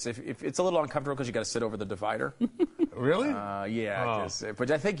 tickets, if it's a little uncomfortable because you got to sit over the divider. Really? Yeah.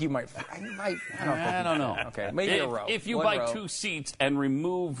 But I think you might. I don't know. Okay, maybe a row. If you One buy row. 2 seats and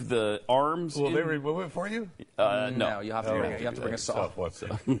remove the arms, Will they remove it for you? no. You have to bring a saw.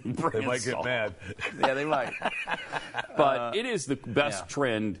 They might get mad. Yeah, they might. But it is the best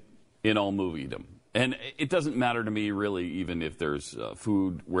trend in all moviedom. And it doesn't matter to me, really, even if there's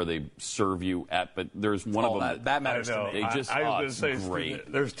food where they serve you at, but there's one of them that matters to me. They just, I was it's going to say, great.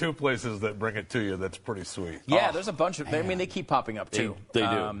 There's 2 places that bring it to you that's pretty sweet. Yeah, there's a bunch of, I mean, they keep popping up, too. They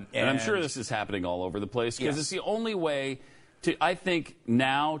do. And I'm sure this is happening all over the place, because it's the only way to, I think,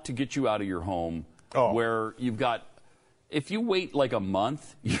 now to get you out of your home where you've got, if you wait like a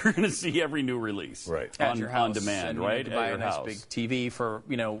month, you're going to see every new release at your house, on demand, and right? You buy a nice big TV for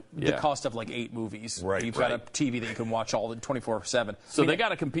the cost of like 8 movies. Right, You've got a TV that you can watch all the 24/7. So they got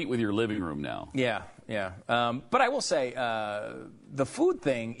to compete with your living room now. Yeah. But I will say the food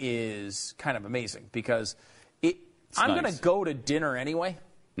thing is kind of amazing because I'm going to go to dinner anyway.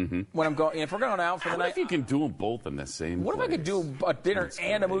 When I'm going, if we're going out for the night, What if you can do them both in the same What place? if I could do a dinner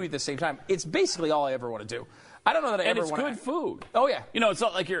and a movie at the same time? It's basically all I ever want to do. I don't know that I ever want to. And it's good food. Oh, yeah. It's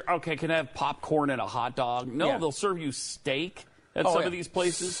not like you're, okay, can I have popcorn and a hot dog? No, they'll serve you steak at some of these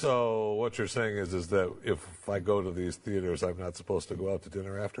places. So what you're saying is that if I go to these theaters, I'm not supposed to go out to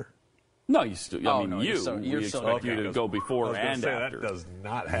dinner after? No, you still. Oh, I mean, no, we you're expect you to go before and that after. does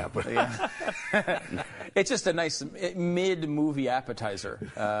not happen. It's just a nice mid-movie appetizer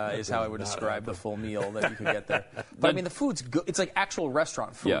is how I would describe the full meal that you could get there. But I mean, the food's good. It's like actual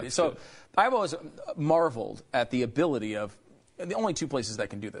restaurant food. Yeah, so good. I've always marveled at the ability of the only 2 places that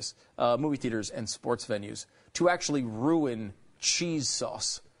can do this, movie theaters and sports venues, to actually ruin cheese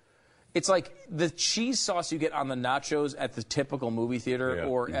sauce. It's like the cheese sauce you get on the nachos at the typical movie theater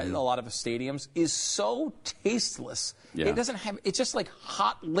or at a lot of stadiums is so tasteless. Yeah. It doesn't have. It's just like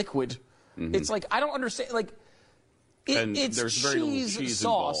hot liquid. It's like I don't understand. Like it's there's very little cheese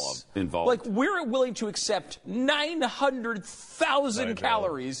sauce involved. Like we're willing to accept 900,000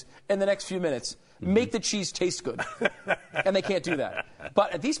 calories in the next few minutes. Make the cheese taste good, and they can't do that.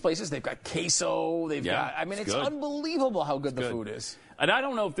 But at these places, they've got queso. They've got. I mean, it's unbelievable how good the food is. And I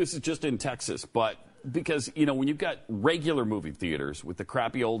don't know if this is just in Texas, but because, when you've got regular movie theaters with the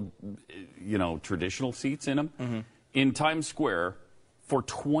crappy old, traditional seats in them, in Times Square, for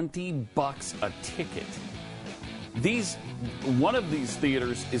 $20 a ticket, one of these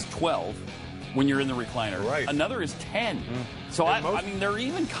theaters is 12 when you're in the recliner. Right. Another is 10. So, I mean, they're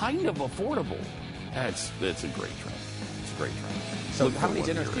even kind of affordable. It's a great trend. It's a great trend. So how many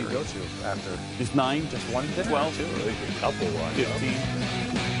dinners do you go to after? Just 9. Just one dinner? 12. 2? A couple, 15.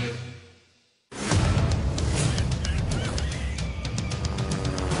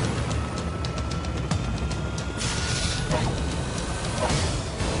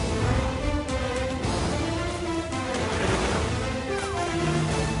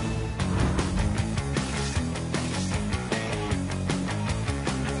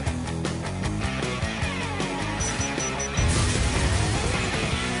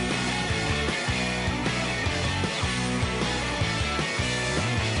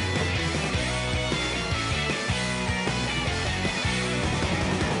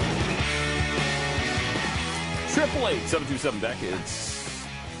 Triple 727 Decades.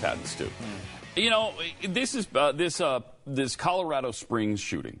 Pat and Stu. This Colorado Springs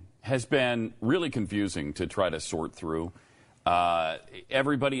shooting has been really confusing to try to sort through.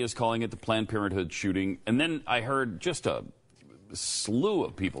 Everybody is calling it the Planned Parenthood shooting, and then I heard just a slew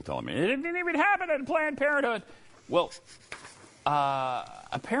of people telling me it didn't even happen at Planned Parenthood. Well,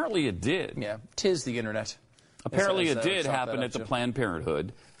 apparently it did. Yeah, 'tis the internet. Apparently it did happen at the Planned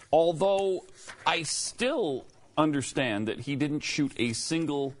Parenthood, although I still understand that he didn't shoot a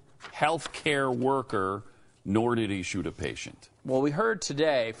single healthcare worker, nor did he shoot a patient. Well, we heard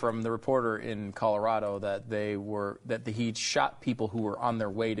today from the reporter in Colorado that he'd shot people who were on their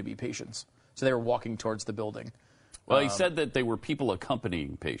way to be patients. So they were walking towards the building. Well, he said that they were people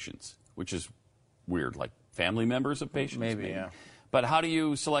accompanying patients, which is weird, like family members of patients. Maybe. Yeah. But how do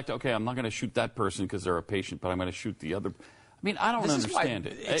you select, okay, I'm not going to shoot that person because they're a patient, but I'm going to shoot the other? I mean, I don't understand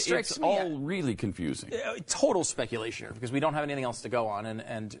it. It's all really confusing. Total speculation here because we don't have anything else to go on,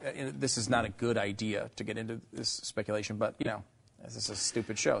 and this is not a good idea to get into this speculation. But this is a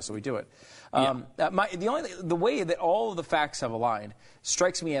stupid show, so we do it. The way that all of the facts have aligned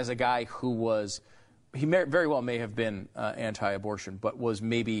strikes me as a guy who very well may have been anti-abortion, but was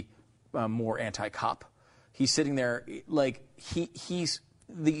maybe more anti-cop. He's sitting there like he's.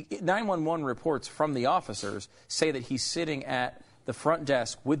 The 911 reports from the officers say that he's sitting at the front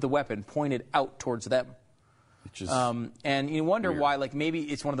desk with the weapon pointed out towards them. And you wonder why, like maybe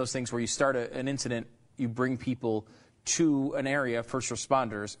it's one of those things where you start an incident, you bring people to an area, first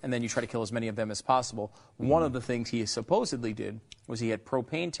responders, and then you try to kill as many of them as possible. One of the things he supposedly did was he had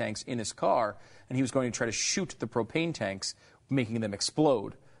propane tanks in his car, and he was going to try to shoot the propane tanks, making them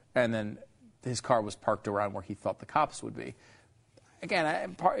explode. And then his car was parked around where he thought the cops would be.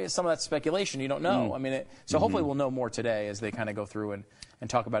 Again, some of that's speculation. You don't know. I mean, so hopefully we'll know more today as they kind of go through and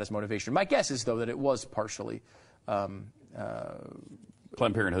talk about his motivation. My guess is, though, that it was partially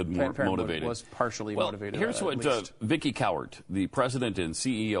Planned Parenthood motivated. Was partially motivated. Here's what Vicki Cowart, the president and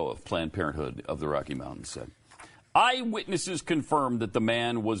CEO of Planned Parenthood of the Rocky Mountains, said. Eyewitnesses confirmed that the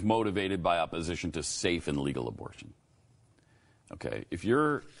man was motivated by opposition to safe and legal abortion. Okay, if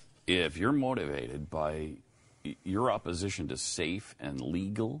you're motivated by your opposition to safe and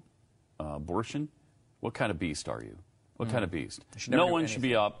legal abortion, what kind of beast are you? What kind of beast? No one should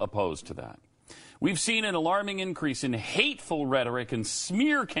be opposed to that. We've seen an alarming increase in hateful rhetoric and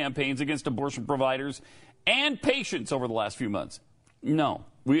smear campaigns against abortion providers and patients over the last few months. No,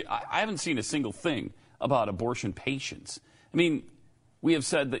 I haven't seen a single thing about abortion patients. I mean, we have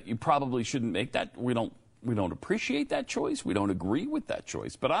said that you probably shouldn't make that. We don't appreciate that choice. We don't agree with that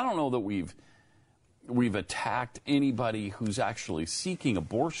choice. But I don't know that we've attacked anybody who's actually seeking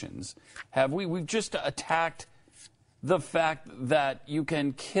abortions. Have we? We've just attacked the fact that you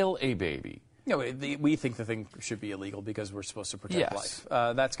can kill a baby. No, we think the thing should be illegal because we're supposed to protect life.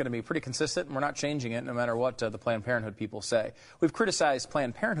 That's going to be pretty consistent, and we're not changing it no matter what the Planned Parenthood people say. We've criticized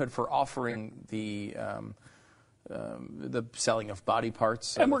Planned Parenthood for offering the selling of body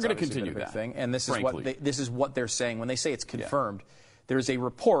parts. And we're going to continue that. Thing. And this is what they're saying. When they say it's confirmed, there's a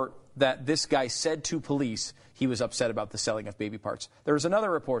report that this guy said to police he was upset about the selling of baby parts. There's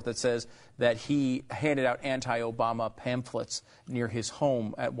another report that says that he handed out anti-Obama pamphlets near his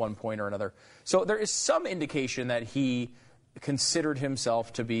home at one point or another. So there is some indication that he considered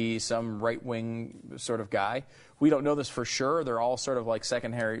himself to be some right-wing sort of guy. We don't know this for sure. They're all sort of like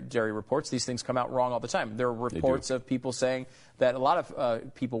secondary reports. These things come out wrong all the time. There are reports of people saying that a lot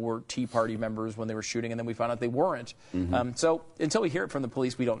of people were Tea Party members when they were shooting, and then we found out they weren't. So until we hear it from the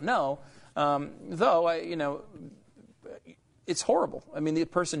police, we don't know. Though, it's horrible. I mean, the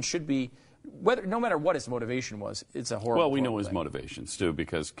person should be, no matter what his motivation was, it's a horrible Well, we know his motivations, too,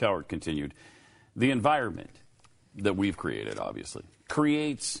 because Cowart continued. The environment that we've created, obviously,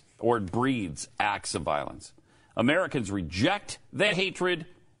 creates or breeds acts of violence. Americans reject the hatred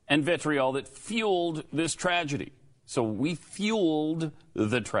and vitriol that fueled this tragedy. So we fueled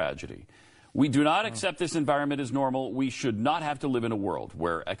the tragedy. We do not accept this environment as normal. We should not have to live in a world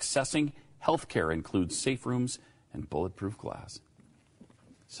where accessing health care includes safe rooms and bulletproof glass.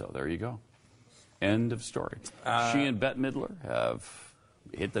 So there you go. End of story. She and Bette Midler have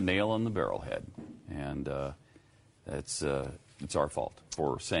hit the nail on the barrelhead. And it's our fault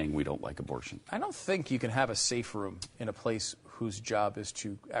for saying we don't like abortion. I don't think you can have a safe room in a place whose job is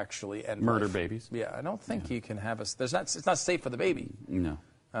to actually end murder life. Babies. Yeah, I don't think you can have it's not safe for the baby. No.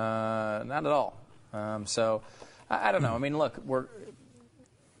 Not at all. So I don't know. I mean, look,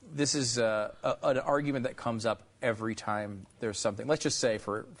 this is an argument that comes up every time there's something. Let's just say,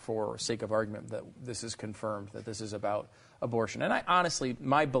 for sake of argument, that this is confirmed, that this is about abortion. And honestly,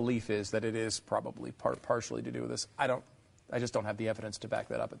 my belief is that it is probably partially to do with this. I just don't have the evidence to back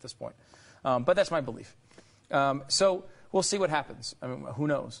that up at this point. But that's my belief. So we'll see what happens. I mean, who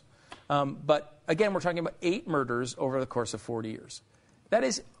knows? But again, we're talking about 8 murders over the course of 40 years. That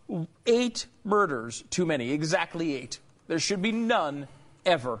is 8 murders too many, exactly 8. There should be none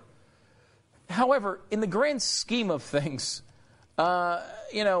ever. However, in the grand scheme of things,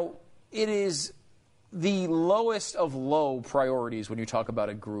 it is the lowest of low priorities when you talk about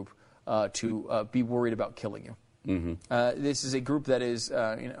a group to be worried about killing you. This is a group that is,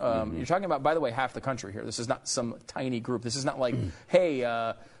 you're talking about, by the way, half the country here. This is not some tiny group. This is not like,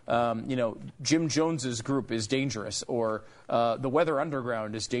 hey, Jim Jones's group is dangerous or the Weather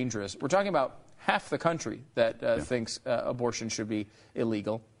Underground is dangerous. We're talking about half the country that thinks abortion should be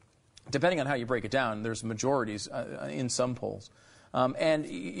illegal. Depending on how you break it down, there's majorities in some polls. And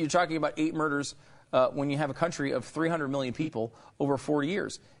you're talking about 8 murders when you have a country of 300 million people over 40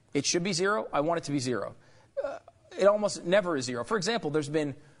 years. It should be 0. I want it to be 0. It almost never is 0. For example, there's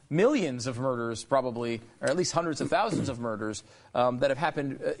been millions of murders probably, or at least hundreds of thousands of murders that have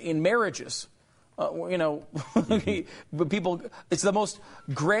happened in marriages. People, it's the most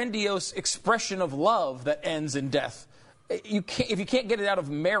grandiose expression of love that ends in death. if you can't get it out of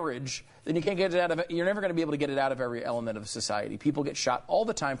marriage, then you can't get it out of. You're never going to be able to get it out of every element of society. People get shot all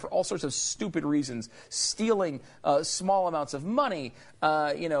the time for all sorts of stupid reasons: stealing small amounts of money,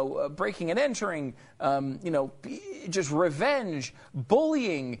 breaking and entering, just revenge,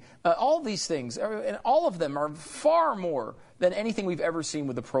 bullying, all these things, and all of them are far more than anything we've ever seen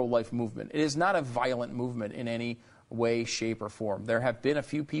with the pro-life movement. It is not a violent movement in any way, shape, or form. There have been a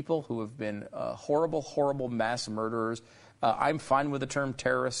few people who have been horrible, horrible mass murderers. I'm fine with the term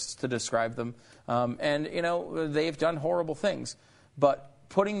terrorists to describe them. They've done horrible things. But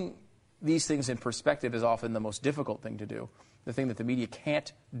putting these things in perspective is often the most difficult thing to do, the thing that the media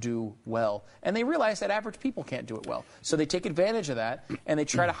can't do well. And they realize that average people can't do it well. So they take advantage of that, and they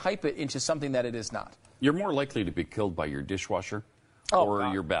try to hype it into something that it is not. You're more likely to be killed by your dishwasher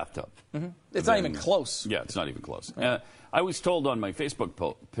or your bathtub. Mm-hmm. It's not even close. Yeah, it's not even close. I was told on my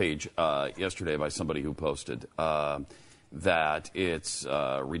Facebook page yesterday by somebody who posted that it's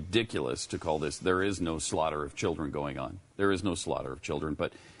ridiculous to call this, there is no slaughter of children going on. There is no slaughter of children,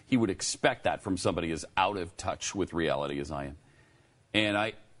 but he would expect that from somebody as out of touch with reality as I am. And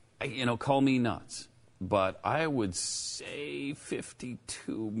I call me nuts, but I would say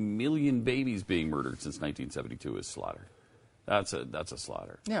 52 million babies being murdered since 1972 is slaughter. That's a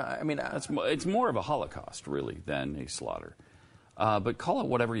slaughter. Yeah, I mean, it's more of a Holocaust, really, than a slaughter. But call it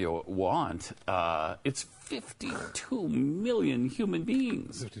whatever you want. It's 52 million human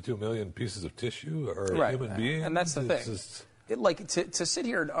beings. 52 million pieces of tissue are right. Human beings? And that's the thing. To sit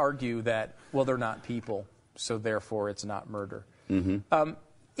here and argue that, well, they're not people, so therefore it's not murder,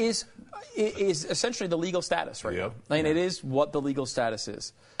 is essentially the legal status right now. I mean, it is what the legal status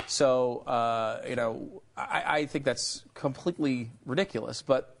is. So, I think that's completely ridiculous.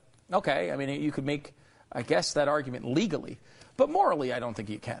 But, okay, I mean, you could make, I guess, that argument legally. But morally, I don't think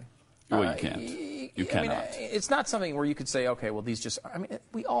you can. Well, you can't. You cannot. I mean, it's not something where you could say, okay, well,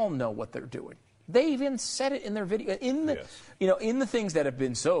 we all know what they're doing. They even said it in their video, in the things that have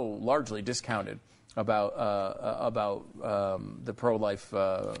been so largely discounted about the pro-life,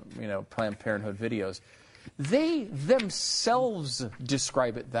 Planned Parenthood videos. They themselves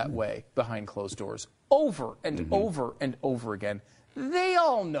describe it that way behind closed doors over and over and over again. They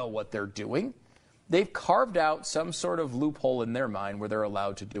all know what they're doing. They've carved out some sort of loophole in their mind where they're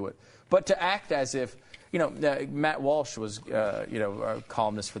allowed to do it. But to act as if, Matt Walsh was, a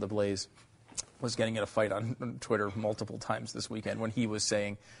columnist for The Blaze, was getting in a fight on Twitter multiple times this weekend when he was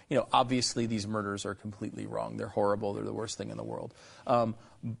saying, obviously these murders are completely wrong. They're horrible. They're the worst thing in the world.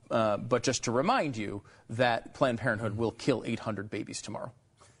 But just to remind you that Planned Parenthood will kill 800 babies tomorrow.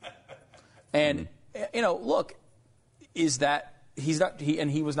 And, look, is that... He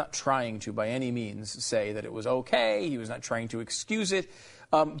was not trying to, by any means, say that it was okay. He was not trying to excuse it.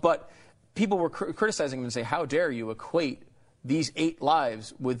 But people were criticizing him and say, how dare you equate these 8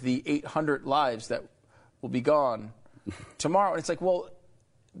 lives with the 800 lives that will be gone tomorrow? And it's like, well,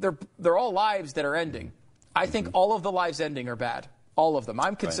 they're all lives that are ending. I think all of the lives ending are bad. All of them.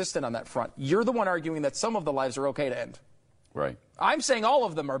 I'm consistent on that front. You're the one arguing that some of the lives are okay to end. Right. I'm saying all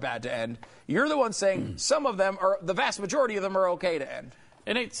of them are bad to end. You're the one saying some of them the vast majority of them are okay to end.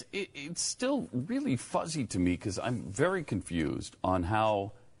 And it's still really fuzzy to me because I'm very confused on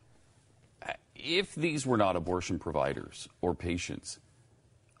how, if these were not abortion providers or patients,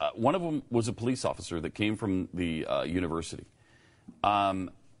 one of them was a police officer that came from the university.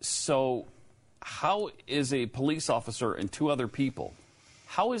 So how is a police officer and 2 other people,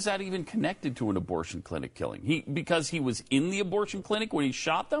 how is that even connected to an abortion clinic killing? Because he was in the abortion clinic when he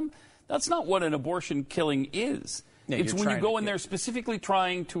shot them? That's not what an abortion killing is. Yeah, it's when you go in there specifically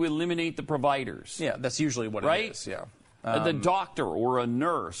trying to eliminate the providers. Yeah, that's usually what it is. Yeah. The doctor or a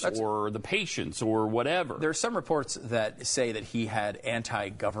nurse or the patients or whatever. There are some reports that say that he had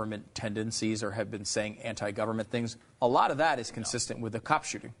anti-government tendencies or have been saying anti-government things. A lot of that is consistent with the cop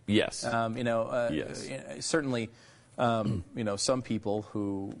shooting. Yes. Yes. Certainly... some people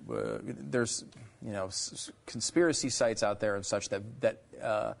who there's conspiracy sites out there and such that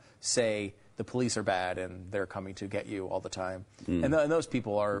say the police are bad and they're coming to get you all the time, and those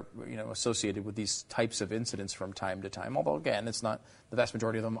people are associated with these types of incidents from time to time. Although again, it's not the vast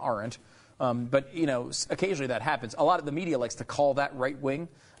majority of them aren't. But occasionally that happens. A lot of the media likes to call that right wing.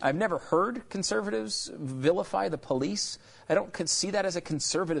 I've never heard conservatives vilify the police. I don't see that as a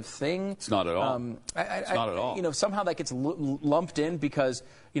conservative thing. It's not at all. It's not at all. Somehow that gets lumped in because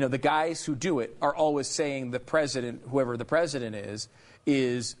the guys who do it are always saying the president, whoever the president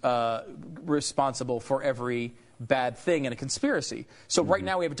is responsible for every bad thing and a conspiracy. So right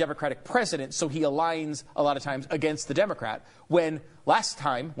now we have a Democratic president, so he aligns a lot of times against the Democrat. When last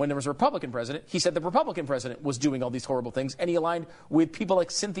time, when there was a Republican president, he said the Republican president was doing all these horrible things, and he aligned with people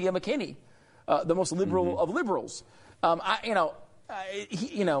like Cynthia McKinney, the most liberal of liberals.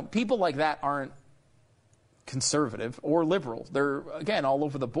 People like that aren't conservative or liberal. They're, again, all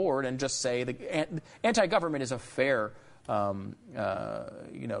over the board and just say the anti-government is a fair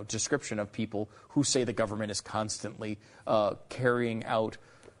description of people who say the government is constantly carrying out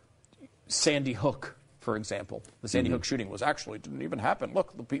Sandy Hook, for example. The Sandy Hook shooting didn't even happen.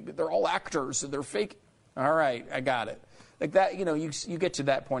 Look, they're all actors and they're fake. All right, I got it. Like that, you get to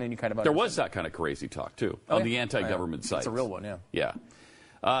that point and you kind of understand. There was that kind of crazy talk, too, on the anti-government side. It's a real one, yeah. Yeah.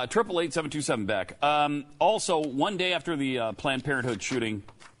 888-727-BECK. Also, one day after the Planned Parenthood shooting,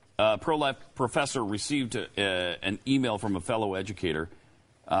 pro-life professor received an email from a fellow educator.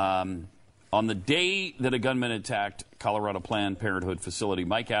 On the day that a gunman attacked Colorado Planned Parenthood facility,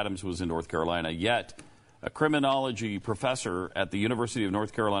 Mike Adams was in North Carolina, yet a criminology professor at the University of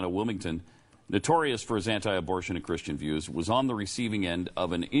North Carolina, Wilmington, notorious for his anti-abortion and Christian views, was on the receiving end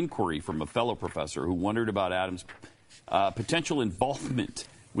of an inquiry from a fellow professor who wondered about Adams' potential involvement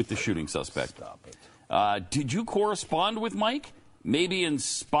with the shooting suspect. Did you correspond with Mike? Maybe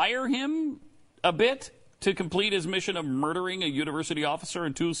inspire him a bit to complete his mission of murdering a university officer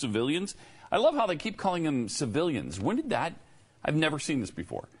and 2 civilians? I love how they keep calling them civilians. When did that? I've never seen this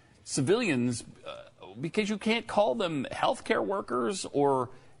before. Civilians, because you can't call them healthcare workers,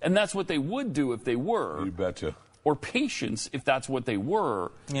 and that's what they would do if they were. You betcha. Or patients, if that's what they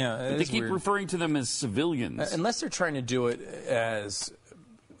were. Yeah, but they keep referring to them as civilians. Unless they're trying to do it as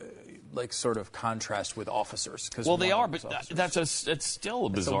sort of contrast with officers. Well, they are, but it's still a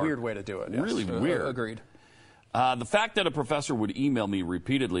bizarre. It's a weird way to do it. Yes. Really weird. Agreed. The fact that a professor would email me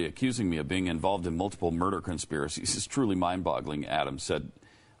repeatedly accusing me of being involved in multiple murder conspiracies is truly mind-boggling, Adams said,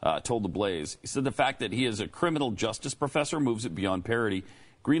 told The Blaze. He said the fact that he is a criminal justice professor moves it beyond parody.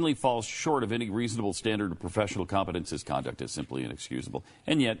 Greenlee falls short of any reasonable standard of professional competence. His conduct is simply inexcusable.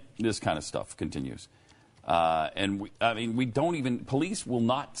 And yet, this kind of stuff continues. Police will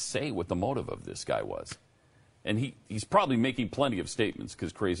not say what the motive of this guy was. And he's probably making plenty of statements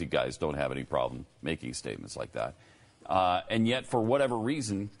because crazy guys don't have any problem making statements like that. And yet, for whatever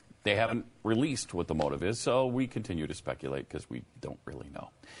reason, they haven't released what the motive is. So we continue to speculate because we don't really know.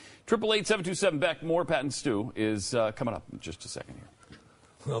 888-727-BECK. More Pat and Stu is coming up in just a second here.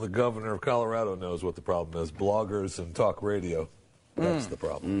 Well, the governor of Colorado knows what the problem is. Bloggers and talk radio. That's the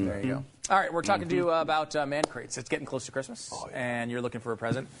problem. There you go. All right, we're talking to you about man crates. It's getting close to Christmas, and you're looking for a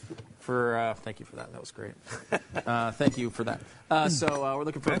present. Thank you for that. That was great. Thank you for that. So we're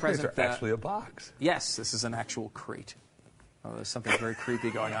looking for a present. Actually a box. Yes, this is an actual crate. Oh, there's something very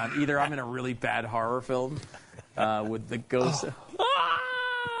creepy going on. Either I'm in a really bad horror film with the ghost.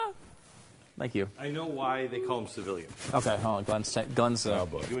 Thank you. I know why they call them civilians. Okay, hold on. Glenn's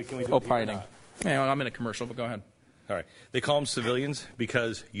opining. Yeah, I'm in a commercial, but go ahead. All right. They call them civilians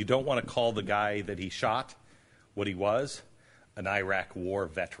because you don't want to call the guy that he shot what he was, an Iraq war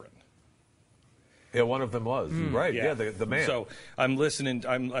veteran. Yeah, one of them was. Right, yeah, the man. So I'm listening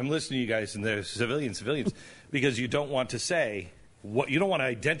to you guys, and they're civilians, because you don't want to say, you don't want to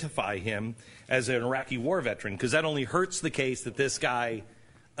identify him as an Iraqi war veteran, because that only hurts the case that this guy,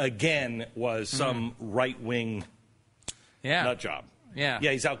 again, was some right-wing nut job. Yeah,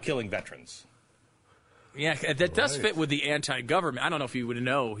 he's out killing veterans. Yeah, that does fit with the anti-government. I don't know if you would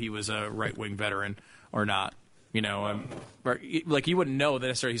know he was a right-wing veteran or not. You know, you wouldn't know that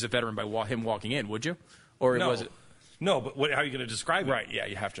necessarily he's a veteran by him walking in, would you? Or no. was it? No, but how are you going to describe it? Right, yeah,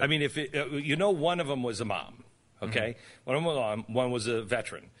 you have to. I mean, if one of them was a mom, okay? One of them was a mom, one was a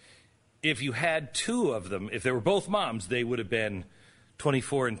veteran. If you had 2 of them, if they were both moms, they would have been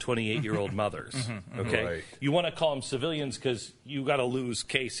 24 and 28-year-old mothers, okay? Right. You want to call them civilians because you got to lose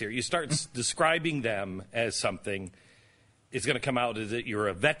case here. You start describing them as something, it's going to come out as that you're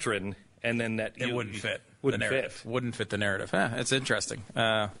a veteran, and then that it wouldn't fit the narrative. Wouldn't fit the narrative. It's interesting.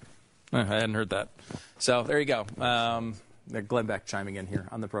 I hadn't heard that. So there you go. Glenn Beck chiming in here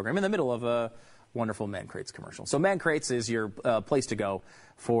on the program in the middle of a wonderful Man Crates commercial. So Man Crates is your place to go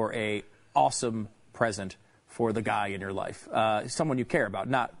for a awesome present for the guy in your life, someone you care about.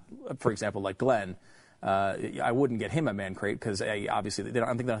 Not, for example, like Glenn. I wouldn't get him a Man Crate because obviously I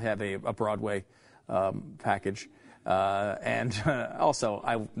don't think they'll have a Broadway package. And also,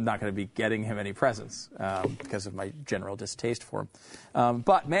 I'm not going to be getting him any presents because of my general distaste for him.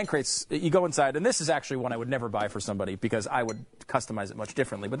 But Man Crates, you go inside, and this is actually one I would never buy for somebody because I would customize it much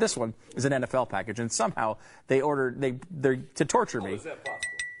differently. But this one is an NFL package, and somehow they're to torture me. How is that possible?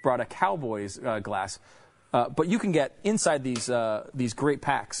 Brought a Cowboys glass But you can get inside these great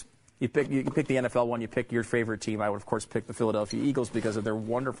packs. You pick the NFL one. You pick your favorite team. I would, of course, pick the Philadelphia Eagles because of their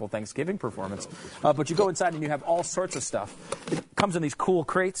wonderful Thanksgiving performance. But you go inside and you have all sorts of stuff. It comes in these cool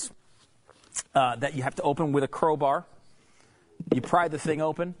crates that you have to open with a crowbar. You pry the thing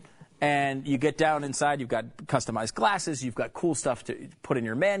open, and you get down inside. You've got customized glasses. You've got cool stuff to put in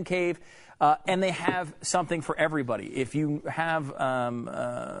your man cave. And they have something for everybody. If you have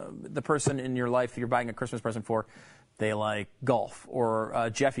the person in your life you're buying a Christmas present for, they like golf, or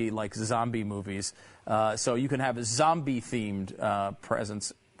Jeffy likes zombie movies. So you can have a zombie-themed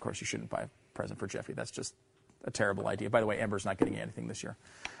presents. Of course, you shouldn't buy a present for Jeffy. That's just a terrible idea. By the way, Amber's not getting anything this year.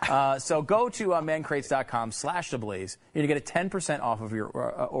 So go to mancrates.com/theblaze. You're going to get a 10% off of your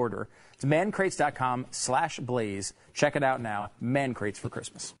order. It's mancrates.com/blaze. Check it out now. Man Crates for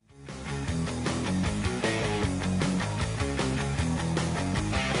Christmas.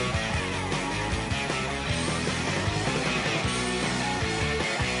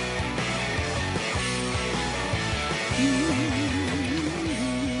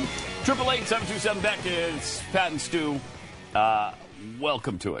 Triple 8-727 Beck is Pat and Stu.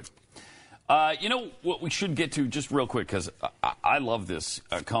 Welcome to it. You know what we should get to just real quick, because I love this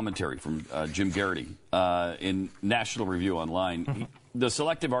commentary from Jim Garrity in National Review Online. The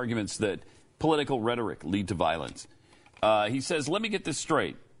selective arguments that political rhetoric lead to violence. He says, let me get this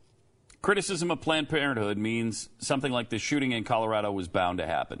straight. Criticism of Planned Parenthood means something like the shooting in Colorado was bound to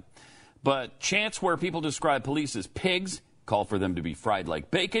happen. But chants where people describe police as pigs, call for them to be fried like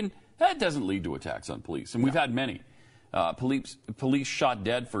bacon, that doesn't lead to attacks on police. And we've had many. Police shot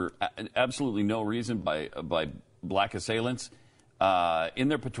dead for absolutely no reason by black assailants in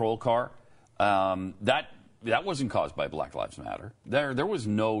their patrol car. That wasn't caused by Black Lives Matter. There was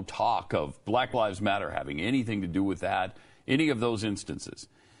no talk of Black Lives Matter having anything to do with that, any of those instances.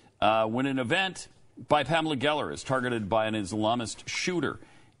 When an event by Pamela Geller is targeted by an Islamist shooter,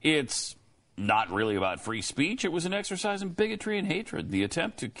 it's not really about free speech. It was an exercise in bigotry and hatred. The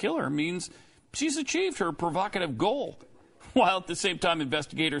attempt to kill her means she's achieved her provocative goal. While at the same time,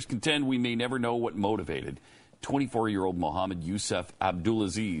 investigators contend we may never know what motivated 24-year-old Mohammed Youssef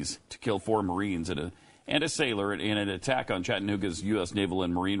Abdulaziz to kill 4 Marines and a sailor in an attack on Chattanooga's U.S. Naval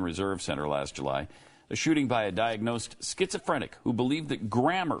and Marine Reserve Center last July. A shooting by a diagnosed schizophrenic who believed that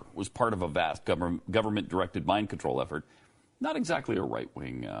grammar was part of a vast government-directed mind control effort. Not exactly a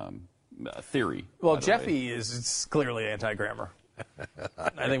right-wing theory. Well, Jeffy is clearly anti-grammar.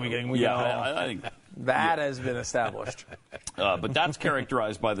 I think I think that has been established. But that's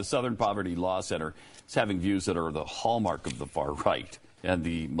characterized by the Southern Poverty Law Center as having views that are the hallmark of the far right and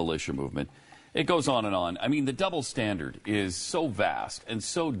the militia movement. It goes on and on. I mean, the double standard is so vast and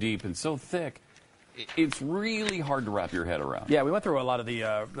so deep and so thick. It's really hard to wrap your head around. Yeah, we went through a lot of the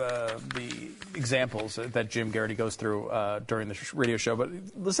examples that Jim Garrity goes through during the radio show. But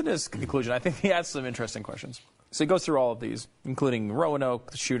listen to his conclusion. I think he has some interesting questions. So he goes through all of these, including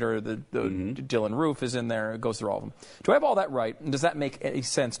Roanoke, the shooter, the Dylan Roof is in there. It goes through all of them. Do I have all that right? And does that make any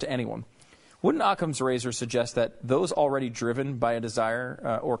sense to anyone? Wouldn't Occam's razor suggest that those already driven by a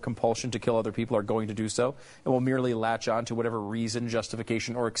desire or compulsion to kill other people are going to do so and will merely latch on to whatever reason,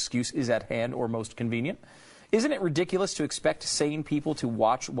 justification, or excuse is at hand or most convenient? Isn't it ridiculous to expect sane people to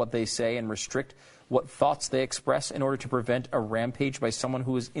watch what they say and restrict what thoughts they express in order to prevent a rampage by someone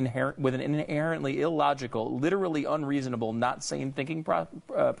who is with an inherently illogical, literally unreasonable, not sane thinking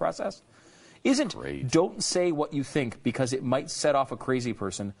process? Don't say what you think because it might set off a crazy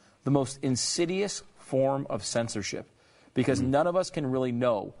person the most insidious form of censorship, because none of us can really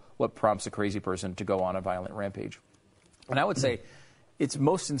know what prompts a crazy person to go on a violent rampage. And I would say it's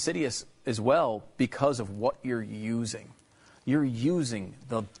most insidious as well because of what you're using. You're using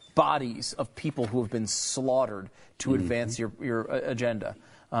the bodies of people who have been slaughtered to advance your agenda.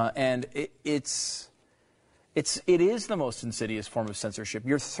 And it is the most insidious form of censorship.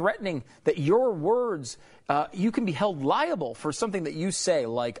 You're threatening that your words, you can be held liable for something that you say,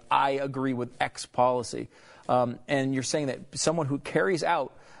 like, I agree with X policy. And you're saying that someone who carries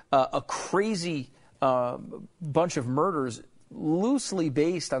out a crazy bunch of murders loosely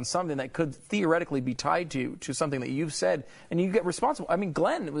based on something that could theoretically be tied to something that you've said, and you get responsible. I mean,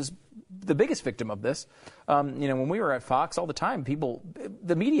 Glenn was the biggest victim of this. When we were at Fox all the time,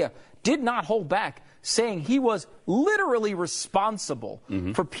 the media did not hold back saying he was literally responsible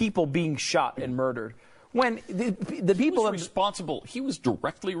for people being shot and murdered. When the people he was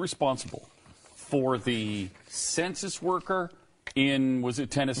directly responsible for the census worker in, was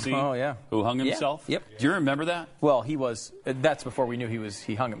it Tennessee? Oh, yeah. Who hung himself? Yep. Do you remember that? Well, that's before we knew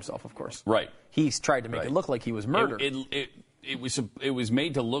he hung himself, of course. Right. He's tried to make it look like he was murdered. it was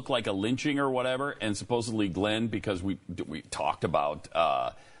made to look like a lynching or whatever, and supposedly Glenn, because we talked about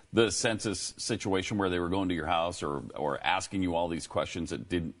the census situation where they were going to your house or asking you all these questions that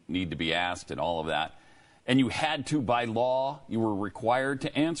didn't need to be asked and all of that, and you had to, by law, you were required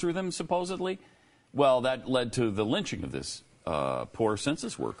to answer them supposedly. Well, that led to the lynching of this poor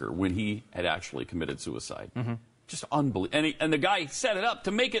census worker when he had actually committed suicide. Mm-hmm. Just unbelievable. And the guy set it up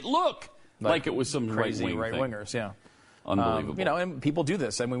to make it look like it was some crazy right-wingers, yeah. Unbelievable. And people do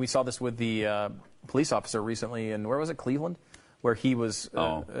this. I mean, we saw this with the police officer recently in, where was it, Cleveland? Where he was,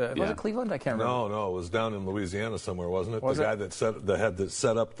 was it Cleveland? I can't remember. No, it was down in Louisiana somewhere, wasn't it? Guy that had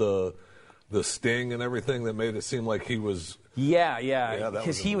set up the sting and everything that made it seem like he was... Yeah,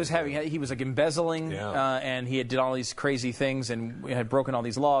 because he was like embezzling, and he did all these crazy things and had broken all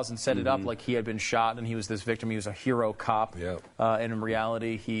these laws and set it up like he had been shot and he was this victim. He was a hero cop, and in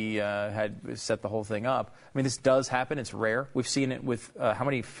reality he had set the whole thing up. I mean, this does happen. It's rare. We've seen it with how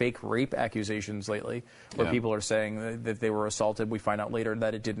many fake rape accusations lately, where people are saying that they were assaulted. We find out later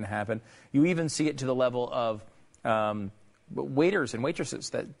that it didn't happen. You even see it to the level of waiters and waitresses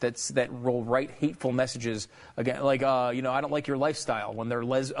that will write hateful messages again, like I don't like your lifestyle. When they're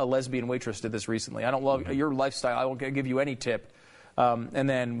a lesbian waitress did this recently. I don't love your lifestyle. I won't give you any tip. And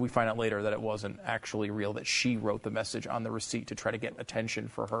then we find out later that it wasn't actually real, that she wrote the message on the receipt to try to get attention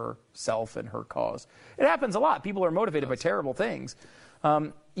for herself and her cause. It happens a lot. People are motivated by terrible things.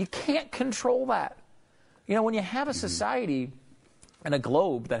 You can't control that. When you have a society and a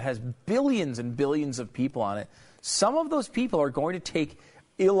globe that has billions and billions of people on it, some of those people are going to take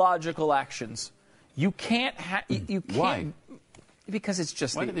illogical actions. You can't. You can't. Why? Because it's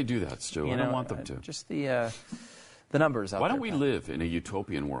just. Why do they do that, Stu? I don't want them to. Just the numbers out there. Why don't we live in a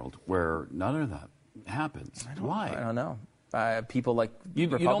utopian world where none of that happens? Why? I don't know. People like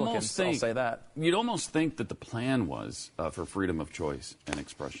Republicans will say that. You'd almost think that the plan was for freedom of choice and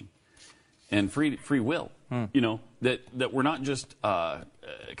expression, and free will. That we're not just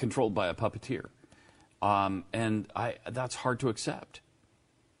controlled by a puppeteer. And that's hard to accept.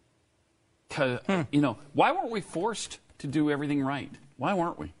 Why weren't we forced to do everything right? Why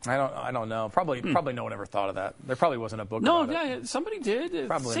weren't we? I don't know. Probably no one ever thought of that. There probably wasn't a book about it. Somebody did.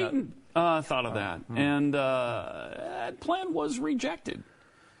 Probably Satan thought of that. And that plan was rejected.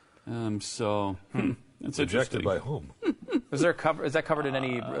 It's rejected by whom? Is that covered in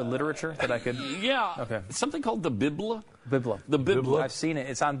any literature that I could? Yeah. Okay. Something called the Biblia. Biblia. The Biblia. I've seen it.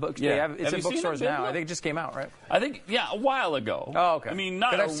 It's on books. Yeah. It's in bookstores now. I think it just came out, right? I think, a while ago. Oh, okay. I mean,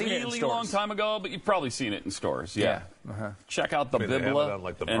 not a really long time ago, but you've probably seen it in stores. Yeah. Check out the Biblia. They have it on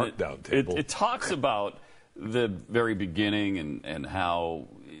like the markdown table. It talks about the very beginning and how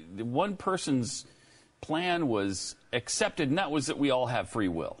one person's plan was accepted, and that was that we all have free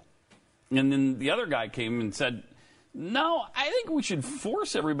will. And then the other guy came and said, no, I think we should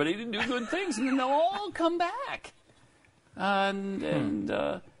force everybody to do good things, and then they'll all come back. And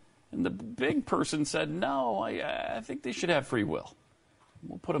the big person said, no, I think they should have free will.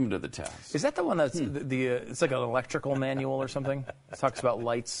 We'll put them to the test. Is that the one that's it's like an electrical manual or something? It talks about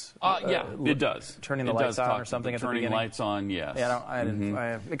lights. It does. Turning the lights on or something at the beginning. Turning lights on, yes. Yeah, I didn't.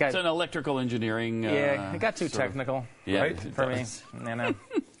 It's an electrical engineering. It got too technical, right, for me.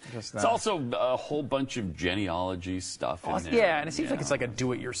 It's also a whole bunch of genealogy stuff in there. Yeah, and it seems like it's like a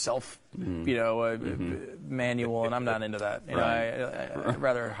do-it-yourself, manual, and I'm not into that. I'd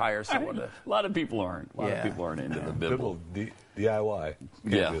rather hire someone to. A lot of people aren't. A lot of people aren't into the Bible. DIY.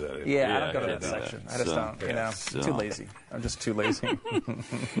 Can't do that anymore. I don't go to that section. I just don't. Too lazy. I'm just too lazy.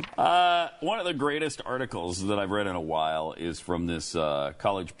 One of the greatest articles that I've read in a while is from this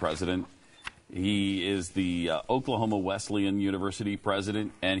college president. He is the Oklahoma Wesleyan University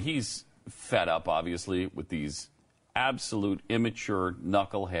president, and he's fed up, obviously, with these absolute immature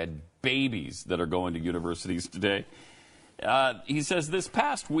knucklehead babies that are going to universities today. He says, this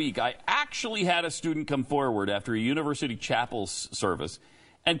past week, I actually had a student come forward after a university chapel service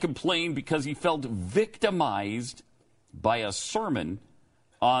and complain because he felt victimized by a sermon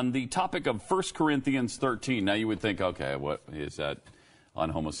on the topic of 1 Corinthians 13. Now, you would think, okay, what is that on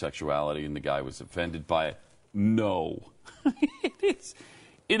homosexuality? And the guy was offended by it. No.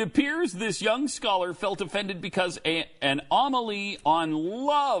 It appears this young scholar felt offended because an homily on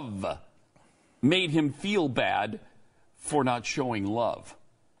love made him feel bad for not showing love.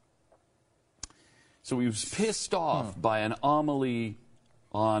 So he was pissed off by an homily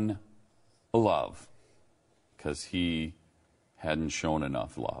on love because he hadn't shown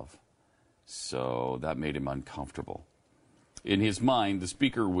enough love. So that made him uncomfortable. In his mind, the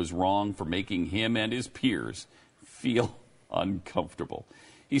speaker was wrong for making him and his peers feel uncomfortable.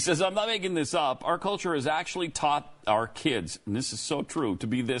 He says, I'm not making this up. Our culture has actually taught our kids, and this is so true, to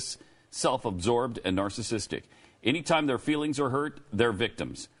be this self-absorbed and narcissistic. Anytime their feelings are hurt, they're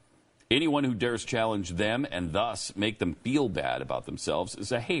victims. Anyone who dares challenge them and thus make them feel bad about themselves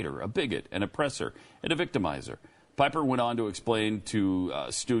is a hater, a bigot, an oppressor, and a victimizer. Piper went on to explain to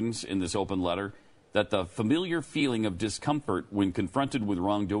students in this open letter that the familiar feeling of discomfort when confronted with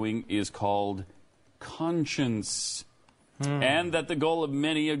wrongdoing is called conscience. And that the goal of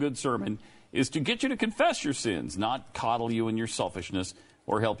many a good sermon is to get you to confess your sins, not coddle you in your selfishness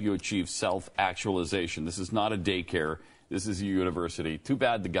or help you achieve self-actualization. This is not a daycare. This is a university. Too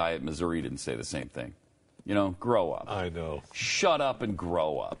bad the guy at Missouri didn't say the same thing. You know, grow up. I know. Shut up and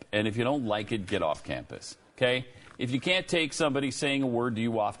grow up. And if you don't like it, get off campus. Okay? If you can't take somebody saying a word to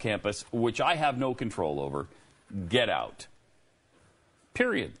you off campus, which I have no control over, get out.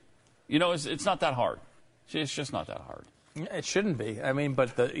 Period. You know, it's not that hard. It's just not that hard. It shouldn't be. I mean,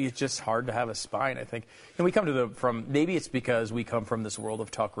 but it's just hard to have a spine, I think. And we come to maybe it's because we come from this world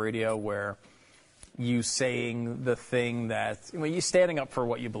of talk radio where you saying the thing that, you standing up for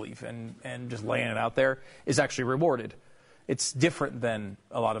what you believe and just laying it out there is actually rewarded. It's different than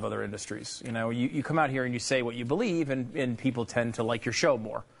a lot of other industries. You know, you come out here and you say what you believe, and people tend to like your show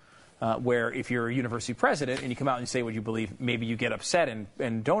more. Where if you're a university president and you come out and say what you believe, maybe you get upset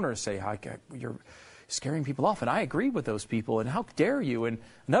and donors say, "Hi, you're scaring people off," and I agree with those people, and how dare you? And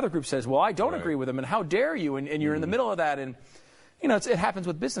another group says, well, I don't agree with them, and how dare you? And you're in the middle of that, and it happens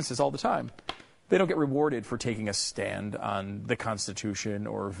with businesses all the time. They don't get rewarded for taking a stand on the Constitution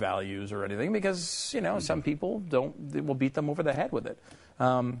or values or anything because some people will beat them over the head with it.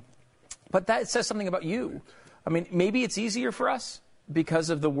 But that says something about you. I mean, maybe it's easier for us because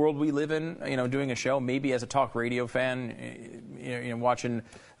of the world we live in, doing a show, maybe as a talk radio fan, watching,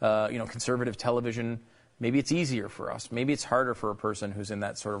 conservative television, maybe it's easier for us. Maybe it's harder for a person who's in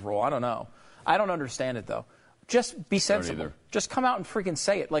that sort of role. I don't know. I don't understand it, though. Just be sensible. Just come out and freaking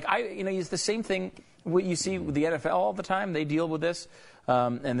say it. Like, it's the same thing what you see with the NFL all the time. They deal with this,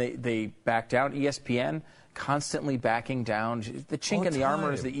 and they back down. ESPN constantly backing down. The chink in the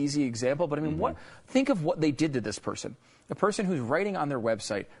armor is the easy example. But, I mean, think of what they did to this person. A person who's writing on their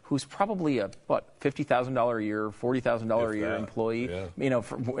website, who's probably a $50,000 a year, $40,000 a year employee,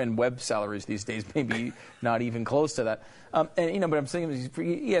 and web salaries these days maybe not even close to that. But I'm saying for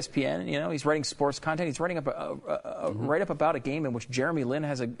ESPN, he's writing sports content. He's writing up write up about a game in which Jeremy Lin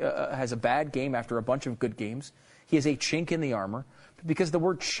has a bad game after a bunch of good games. He has a chink in the armor because the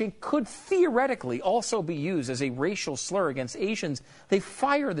word chink could theoretically also be used as a racial slur against Asians. They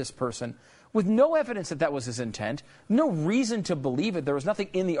fire this person with no evidence that was his intent, no reason to believe it. There was nothing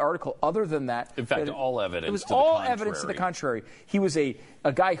in the article other than that. In fact, all evidence. It was all evidence to the contrary. He was a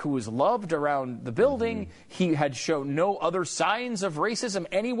guy who was loved around the building. He had shown no other signs of racism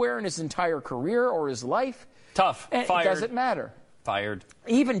anywhere in his entire career or his life. Tough. And fired. It doesn't matter. Fired.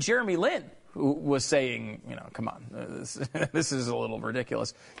 Even Jeremy Lin, who was saying, come on, this is a little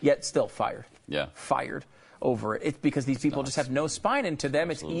ridiculous, yet still fired. Yeah. Fired over it. It's because these people just have no spine, and to them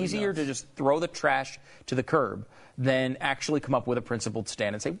it's easier to just throw the trash to the curb than actually come up with a principled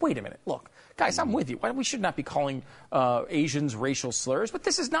stand and say, wait a minute, look, guys, I'm with you. We should not be calling Asians racial slurs, but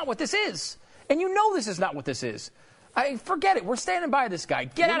this is not what this is. And this is not what this is. Forget it. We're standing by this guy.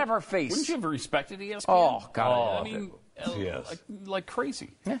 Get out of our face. Wouldn't you have respected ESPN? Oh, God. Yes. Like crazy.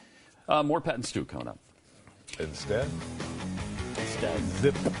 Yeah. More Pat and Stu coming up. Instead,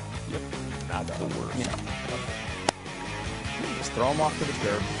 zip. Yep. Not the worst. Just throw them off to the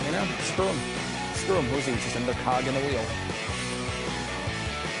curb. Screw them. Screw them. Who's he? Just another cog in the wheel.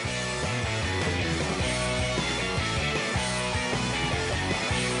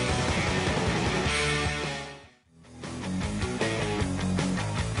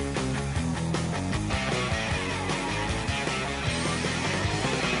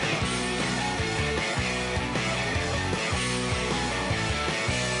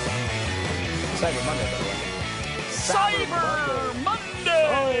 Cyber Monday, by the way. Cyber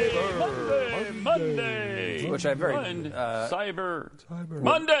Monday! Monday! Which I very... Cyber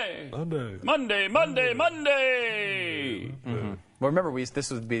Monday! Monday! Mm-hmm. Well, remember,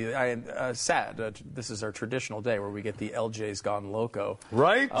 this would be sad. This is our traditional day where we get the LJ's Gone Loco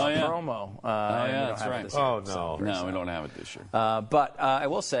promo. That's right. No, we don't have it this year. But I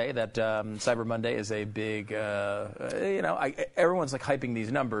will say that Cyber Monday is a big, everyone's like hyping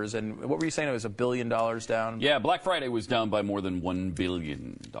these numbers. And what were you saying? It was $1 billion down? Yeah, Black Friday was down by more than $1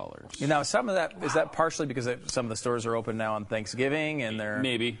 billion. Now, some of that, is that partially because some of the stores are open now on Thanksgiving and they're...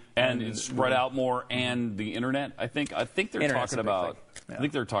 Maybe. And it's spread out more, and the internet, I think they're talking about about. Yeah. I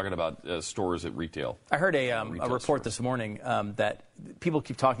think they're talking about stores at retail. I heard a report this morning that people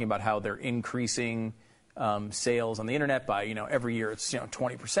keep talking about how they're increasing sales on the internet by every year it's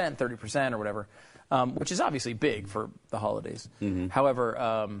 20%, 30% or whatever, which is obviously big for the holidays. Mm-hmm.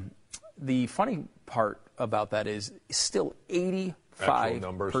 However, the funny part about that is still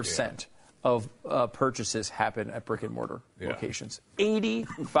 85% of purchases happen at brick and mortar locations.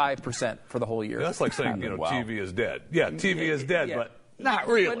 85% for the whole year. That's like saying TV is dead. Yeah, TV is dead, but not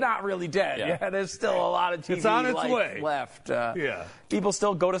really. But not really dead. Yeah, there's still a lot of TV it's on its way. left. People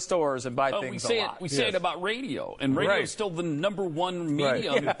still go to stores and buy things a lot. We say it about radio, and radio is still the number one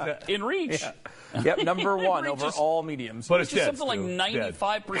medium in reach. Yeah. Yep, number one over all mediums. But it's dead. Something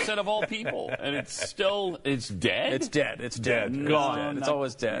like 95% of all people, and it's dead. It's dead. It's dead. Gone. It's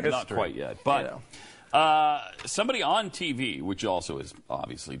always dead. Not quite yet. But somebody on TV, which also is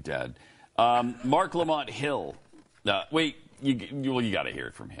obviously dead, Mark Lamont Hill. Wait. You got to hear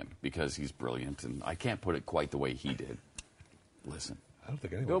it from him because he's brilliant, and I can't put it quite the way he did. Listen. I don't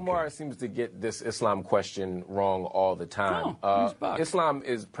think anyone Bill Maher seems to get this Islam question wrong all the time. Islam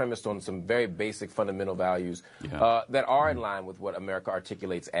is premised on some very basic fundamental values that are in line with what America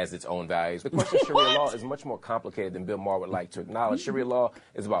articulates as its own values. The question of Sharia law is much more complicated than Bill Maher would like to acknowledge. Sharia law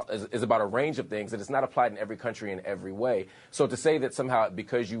is about a range of things, and it's not applied in every country in every way. So to say that somehow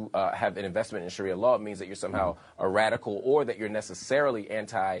because you have an investment in Sharia law means that you're somehow a radical or that you're necessarily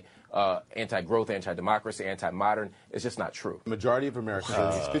anti-growth, anti-democracy, anti-modern is just not true. The majority of Americans,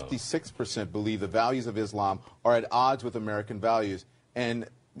 at least 56%, believe the values of Islam are at odds with American values. And,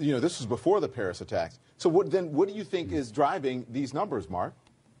 this was before the Paris attacks. So what do you think is driving these numbers, Mark?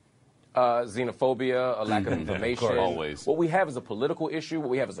 Xenophobia, a lack of information. Always. What we have is a political issue, what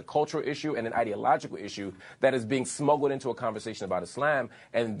we have is a cultural issue, and an ideological issue that is being smuggled into a conversation about Islam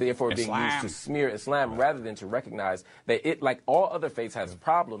and therefore being used to smear Islam rather than to recognize that it, like all other faiths, has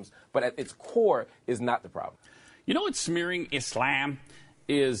problems, but at its core is not the problem. You know what's smearing Islam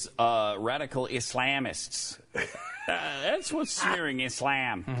is radical Islamists. That's what's smearing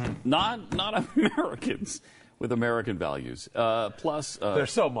Islam, not Americans with American values. Plus,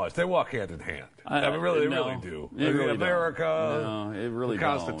 there's so much. They walk hand in hand. They really do. America, it really the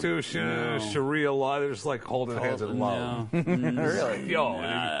Constitution, Sharia law, they're just like holding hands in love. Really?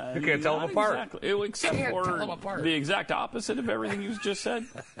 You can't tell them apart. Exactly. Except for the exact opposite of everything you just said.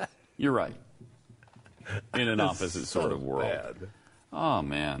 You're right. In an opposite sort of world. Bad. Oh,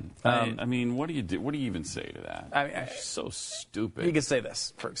 man. I mean, what do you do? What do you even say to that? It's so stupid. You could say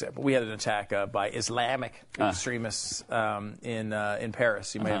this, for example. We had an attack by Islamic extremists in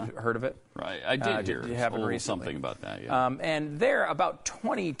Paris. You may have heard of it. Right. I did hear something about that, and there, about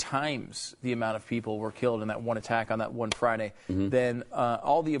 20 times the amount of people were killed in that one attack on that one Friday than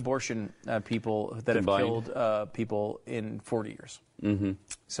all the abortion people that have killed people in 40 years.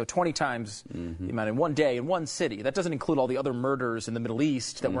 So 20 times the amount in one day, in one city. That doesn't include all the other murders in the Middle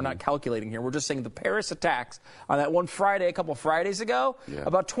East that we're not calculating here. We're just saying the Paris attacks on that one Friday, a couple of Fridays ago,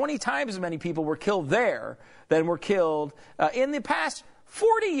 about 20 times as many people were killed there than were killed in the past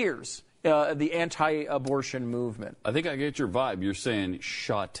 40 years. The anti-abortion movement. I think I get your vibe. You're saying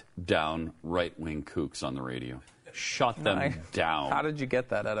shut down right-wing kooks on the radio. Shut them down. How did you get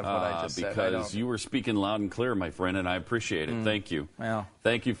that out of what I just said? Because you were speaking loud and clear, my friend, and I appreciate it. Thank you. Well.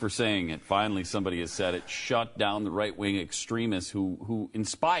 Thank you for saying it. Finally, somebody has said it. Shut down the right-wing extremists who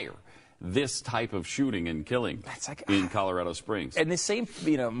inspire this type of shooting and killing in Colorado Springs. And the same,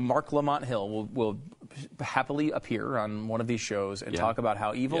 Mark Lamont Hill will happily appear on one of these shows and talk about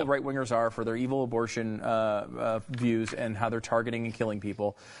how evil right-wingers are for their evil abortion views and how they're targeting and killing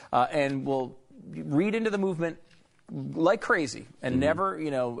people. And will read into the movement like crazy and never,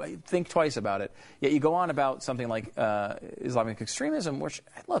 think twice about it. Yet you go on about something like Islamic extremism, which,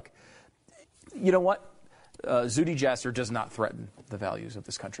 look, you know what? Zuhdi Jasser does not threaten the values of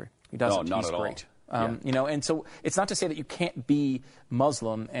this country. He doesn't. No, not He's at great. all. And so it's not to say that you can't be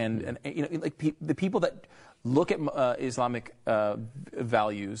Muslim and the people that look at Islamic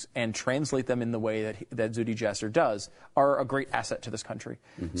values and translate them in the way that Zuhdi Jasser does are a great asset to this country.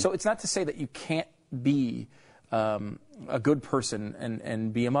 So it's not to say that you can't be a good person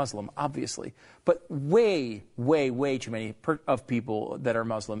and be a Muslim, obviously. But way, way, way too many of people that are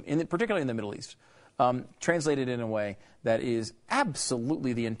Muslim, particularly in the Middle East, translated in a way that is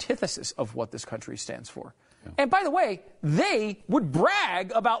absolutely the antithesis of what this country stands for. Yeah. And by the way, they would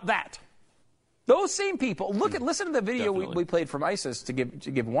brag about that. Those same people, listen to the video we played from ISIS to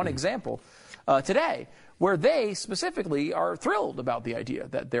give one example today, where they specifically are thrilled about the idea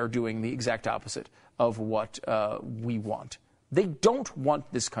that they're doing the exact opposite of what we want. They don't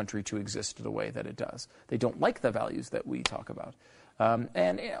want this country to exist the way that it does. They don't like the values that we talk about.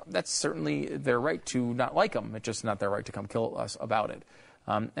 And that's certainly their right to not like them. It's just not their right to come kill us about it.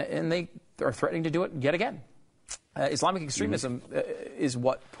 And they are threatening to do it yet again. Islamic extremism is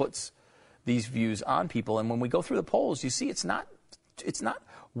what puts these views on people. And when we go through the polls, you see it's not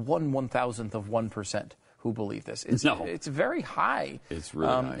 1/1000th of 1% who believe this. It's very high. It's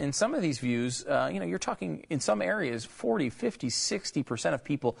really high. In some of these views, you're talking in some areas 40, 50, 60% of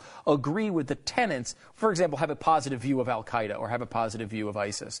people agree with the tenets. For example, have a positive view of Al-Qaeda or have a positive view of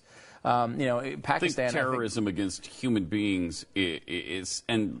ISIS. Pakistan. I think terrorism against human beings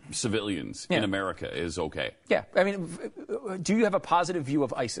and civilians in America is okay. Yeah. I mean, do you have a positive view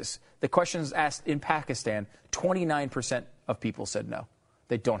of ISIS? The question is asked in Pakistan. 29% of people said no.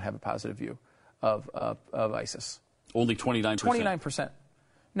 They don't have a positive view of ISIS. Only 29%? 29%.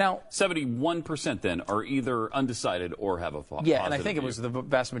 Now, 71% then are either undecided or have a positive view. Yeah, and I think it was the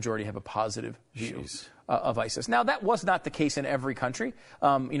vast majority have a positive view of ISIS. Now, that was not the case in every country.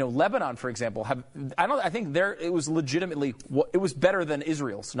 Lebanon, for example, I think it was legitimately, it was better than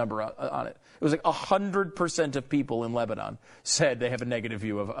Israel's number on it. It was like 100% of people in Lebanon said they have a negative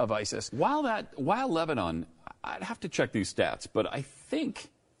view of ISIS. While Lebanon, I'd have to check these stats, but I think,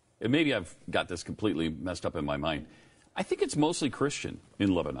 and maybe I've got this completely messed up in my mind, I think it's mostly Christian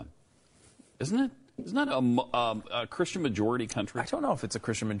in Lebanon, isn't it? Isn't that a Christian majority country? I don't know if it's a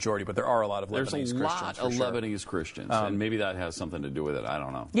Christian majority, but there are a lot of Lebanese Christians. There's a lot of Lebanese Christians, and maybe that has something to do with it. I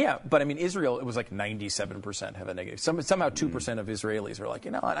don't know. Yeah, but I mean, Israel, it was like 97% have a negative. Somehow 2% of Israelis are like,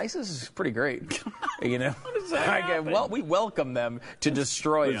 ISIS is pretty great. What does that happen? Well, we welcome them to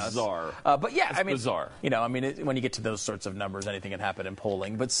destroy us. Bizarre. But yeah, It's bizarre. When you get to those sorts of numbers, anything can happen in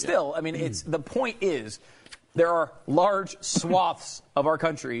polling. But still, the point is, there are large swaths of our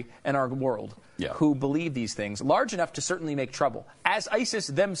country and our world who believe these things, large enough to certainly make trouble. As ISIS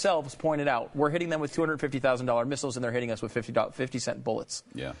themselves pointed out, we're hitting them with $250,000 missiles, and they're hitting us with 50-cent bullets.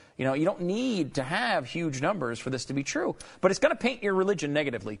 Yeah. You don't need to have huge numbers for this to be true. But it's going to paint your religion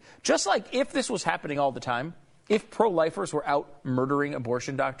negatively. Just like if this was happening all the time, if pro-lifers were out murdering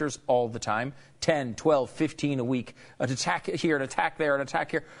abortion doctors all the time, 10, 12, 15 a week, an attack here, an attack there, an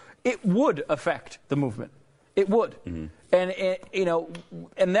attack here, it would affect the movement. It would. Mm-hmm.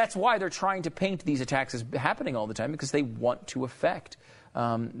 And that's why they're trying to paint these attacks as happening all the time, because they want to affect,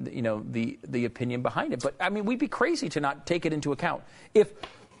 the opinion behind it. But, we'd be crazy to not take it into account. If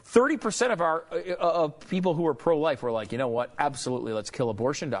 30% of our people who are pro-life were like, you know what, absolutely, let's kill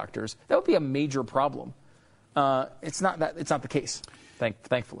abortion doctors, that would be a major problem. It's not the case.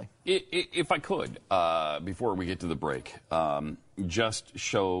 Thankfully. If I could, before we get to the break, just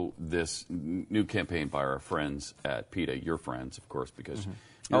show this new campaign by our friends at PETA, your friends, of course, because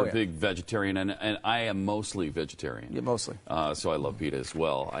you're a big vegetarian, and I am mostly vegetarian. Yeah, mostly. So I love PETA as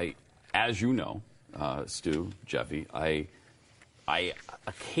well. As you know, Stu, Jeffy, I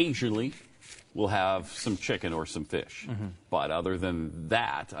occasionally will have some chicken or some fish. Mm-hmm. But other than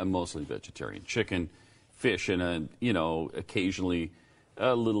that, I'm mostly vegetarian. Chicken, fish, and occasionally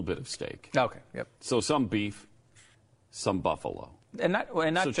a little bit of steak. Okay. Yep. So some beef, some buffalo. And not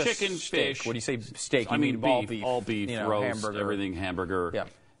so just chicken, steak. fish. When you say steak, you mean beef, all beef, roast, hamburger. everything, hamburger,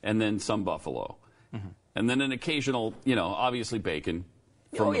 and then some buffalo. Mm-hmm. And then an occasional, obviously bacon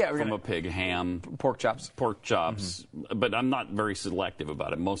from a pig, ham. Pork chops. Mm-hmm. But I'm not very selective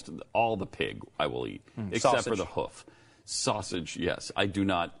about it. All the pig I will eat, except for the hoof. Sausage, yes. I do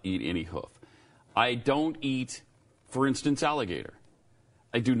not eat any hoof. I don't eat, for instance, alligator.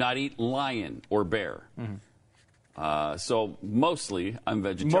 I do not eat lion or bear. Mm-hmm. So mostly I'm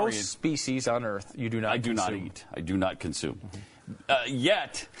vegetarian. Most species on Earth you do not consume. I do not eat. I do not consume. Mm-hmm.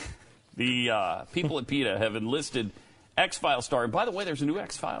 Yet the people at PETA have enlisted X-Files star. And by the way, there's a new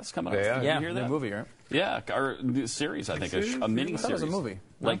X-Files coming up. Yeah, you hear that? New movie, right? Yeah, our new series, I think, a mini series. I thought it was a movie.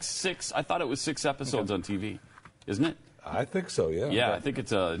 Like 6. I thought it was 6 episodes on TV, isn't it? I think so, yeah. Yeah, I think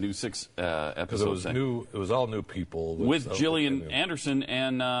it's a new 6 episodes. It was all new people. With Gillian Anderson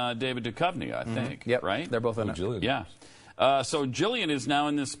and David Duchovny, I think. Yep. Right? They're both in it. Gillian. Yeah. So Gillian is now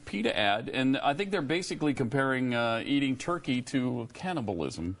in this PETA ad, and I think they're basically comparing eating turkey to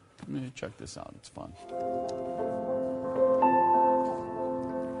cannibalism. Let me check this out. It's fun.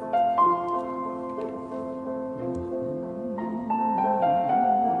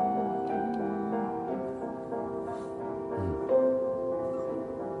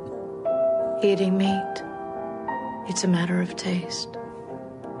 Eating meat, it's a matter of taste.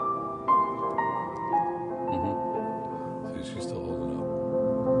 Mm-hmm. See, she's still holding up.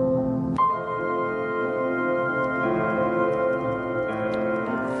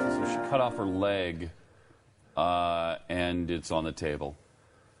 So she cut off her leg, and and it's on the table.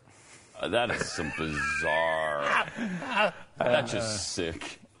 That is some bizarre. That's just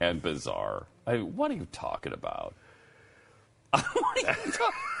sick and bizarre. What are you talking about?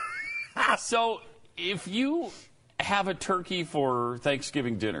 So, if you have a turkey for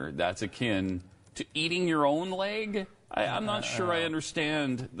Thanksgiving dinner, that's akin to eating your own leg? I'm not sure I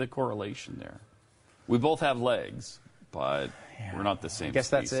understand the correlation there. We both have legs, but we're not the same I guess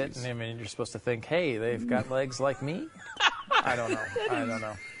species. That's it. I mean, you're supposed to think, hey, they've got legs like me? I don't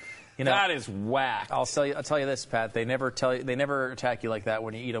know. You know, that is whack. I'll tell you this, Pat. They never attack you like that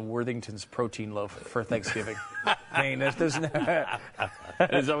when you eat a Worthington's protein loaf for Thanksgiving. I mean, there's no...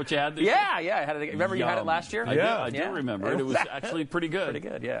 Is that what you had this year? Yeah. I had it. Remember you had it last year? I do remember it. It was actually pretty good. Pretty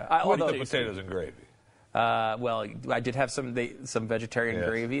good, yeah. Although potatoes and gravy. Well, I did have some vegetarian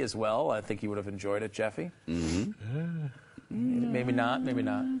gravy as well. I think you would have enjoyed it, Jeffy. Mm-hmm. Maybe not.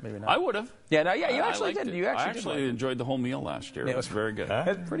 I would have. Yeah, you actually did. I actually enjoyed the whole meal last year. It was very good.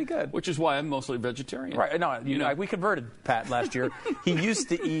 Pretty good. Which is why I'm mostly vegetarian. Right. No, we converted Pat last year. He used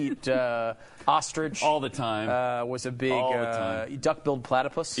to eat ostrich. All the time. Was a big duck-billed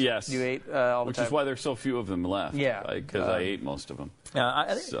platypus. Yes. You ate all the Which time. is why there's so few of them left. Yeah. Because I ate most of them. And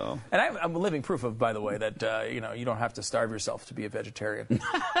I'm living proof of, by the way, that you don't have to starve yourself to be a vegetarian.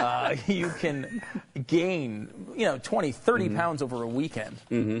 You can gain 20, 30 pounds over a weekend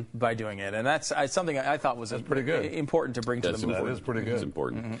by doing it, and that's something I thought was pretty good. Important to bring to the movement. That is pretty good. It's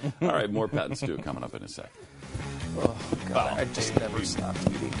important. All right, more Pat and Stu coming up in a sec. Oh God, I just never stopped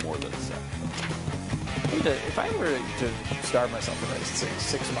eating. More than a sec. If I were to starve myself for the next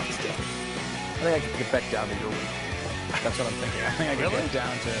 6 months, I think I could get back down to your weight. That's what I'm thinking. I think I could get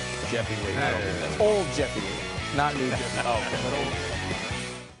down to Jeffy weight. Old Jeffy weight, not new Jeffy. Oh, okay. But old.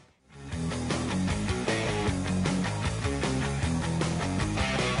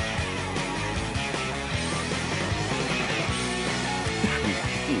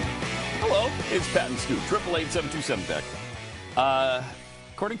 Hello, it's Pat and Stu. 888-727-BECK.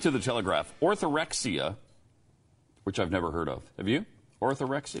 According to the Telegraph, orthorexia, which I've never heard of. Have you?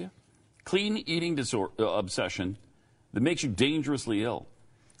 Orthorexia? Clean eating obsession that makes you dangerously ill.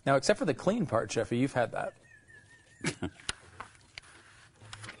 Now, except for the clean part, Jeffy, you've had that. Listen,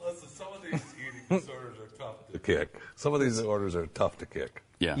 some of these eating disorders are tough to kick. Some of these orders are tough to kick.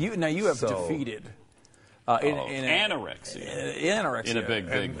 Yeah. You have defeated anorexia. Anorexia. In a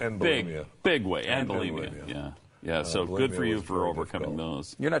big way. And bulimia. Yeah. So good for you for overcoming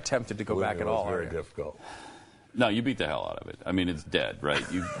those. You're not tempted to go back at all. Very difficult. No, you beat the hell out of it. I mean, it's dead, right?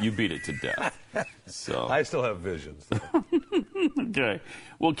 You beat it to death. So I still have visions. Okay.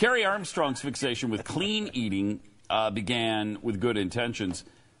 Well, Carrie Armstrong's fixation with clean eating began with good intentions.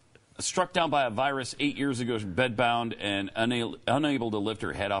 Struck down by a virus 8 years ago, bedbound and unable to lift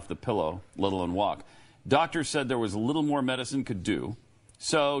her head off the pillow, let alone walk. Doctors said there was little more medicine could do.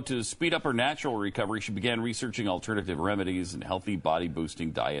 So to speed up her natural recovery, she began researching alternative remedies and healthy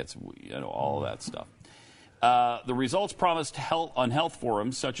body-boosting diets, all of that stuff. The results promised on health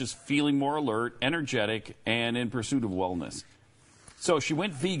forums, such as feeling more alert, energetic, and in pursuit of wellness. So she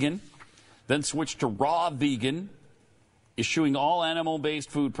went vegan, then switched to raw vegan, eschewing all animal-based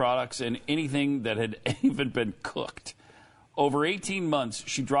food products and anything that had even been cooked. Over 18 months,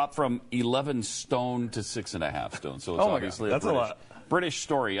 she dropped from 11 stone to 6.5 stone. So it's obviously that's a lot. British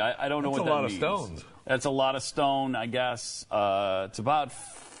story. I don't know what that means. That's a lot of stones. That's a lot of stone, I guess. It's about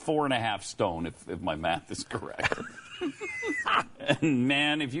 4.5 stone, if my math is correct. And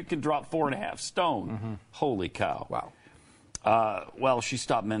man, if you can drop 4.5 stone, holy cow. Wow. Well, she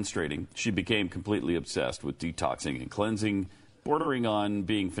stopped menstruating. She became completely obsessed with detoxing and cleansing, bordering on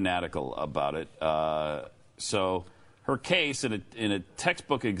being fanatical about it. So her case, in a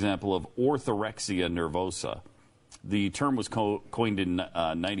textbook example of orthorexia nervosa, the term was coined in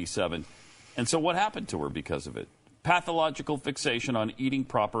 97. And so what happened to her because of it? Pathological fixation on eating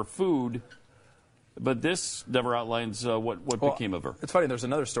proper food, but this never outlines what became of her. It's funny, there's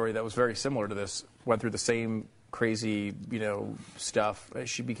another story that was very similar to this, went through the same crazy, stuff.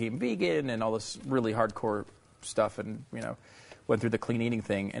 She became vegan and all this really hardcore stuff and, went through the clean eating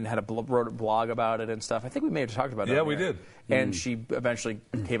thing and wrote a blog about it and stuff. I think we may have talked about it. Yeah, we did. And she eventually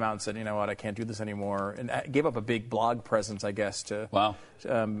came out and said, you know what, I can't do this anymore. And gave up a big blog presence, I guess, to... Wow.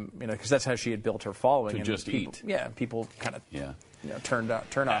 Because that's how she had built her following. To just eat. Yeah, people kind of turn on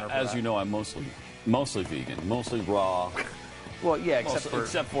her. As you know, I'm mostly vegan, mostly raw. Well, yeah, except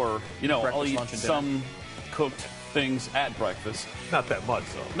for I'll eat some cooked things at breakfast. Not that much,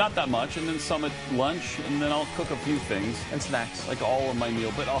 though. Not that much, and then some at lunch, and then I'll cook a few things. And snacks. Like all of my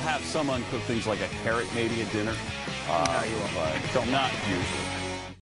meal, but I'll have some uncooked things like a carrot maybe at dinner. No, you won't. But not usually.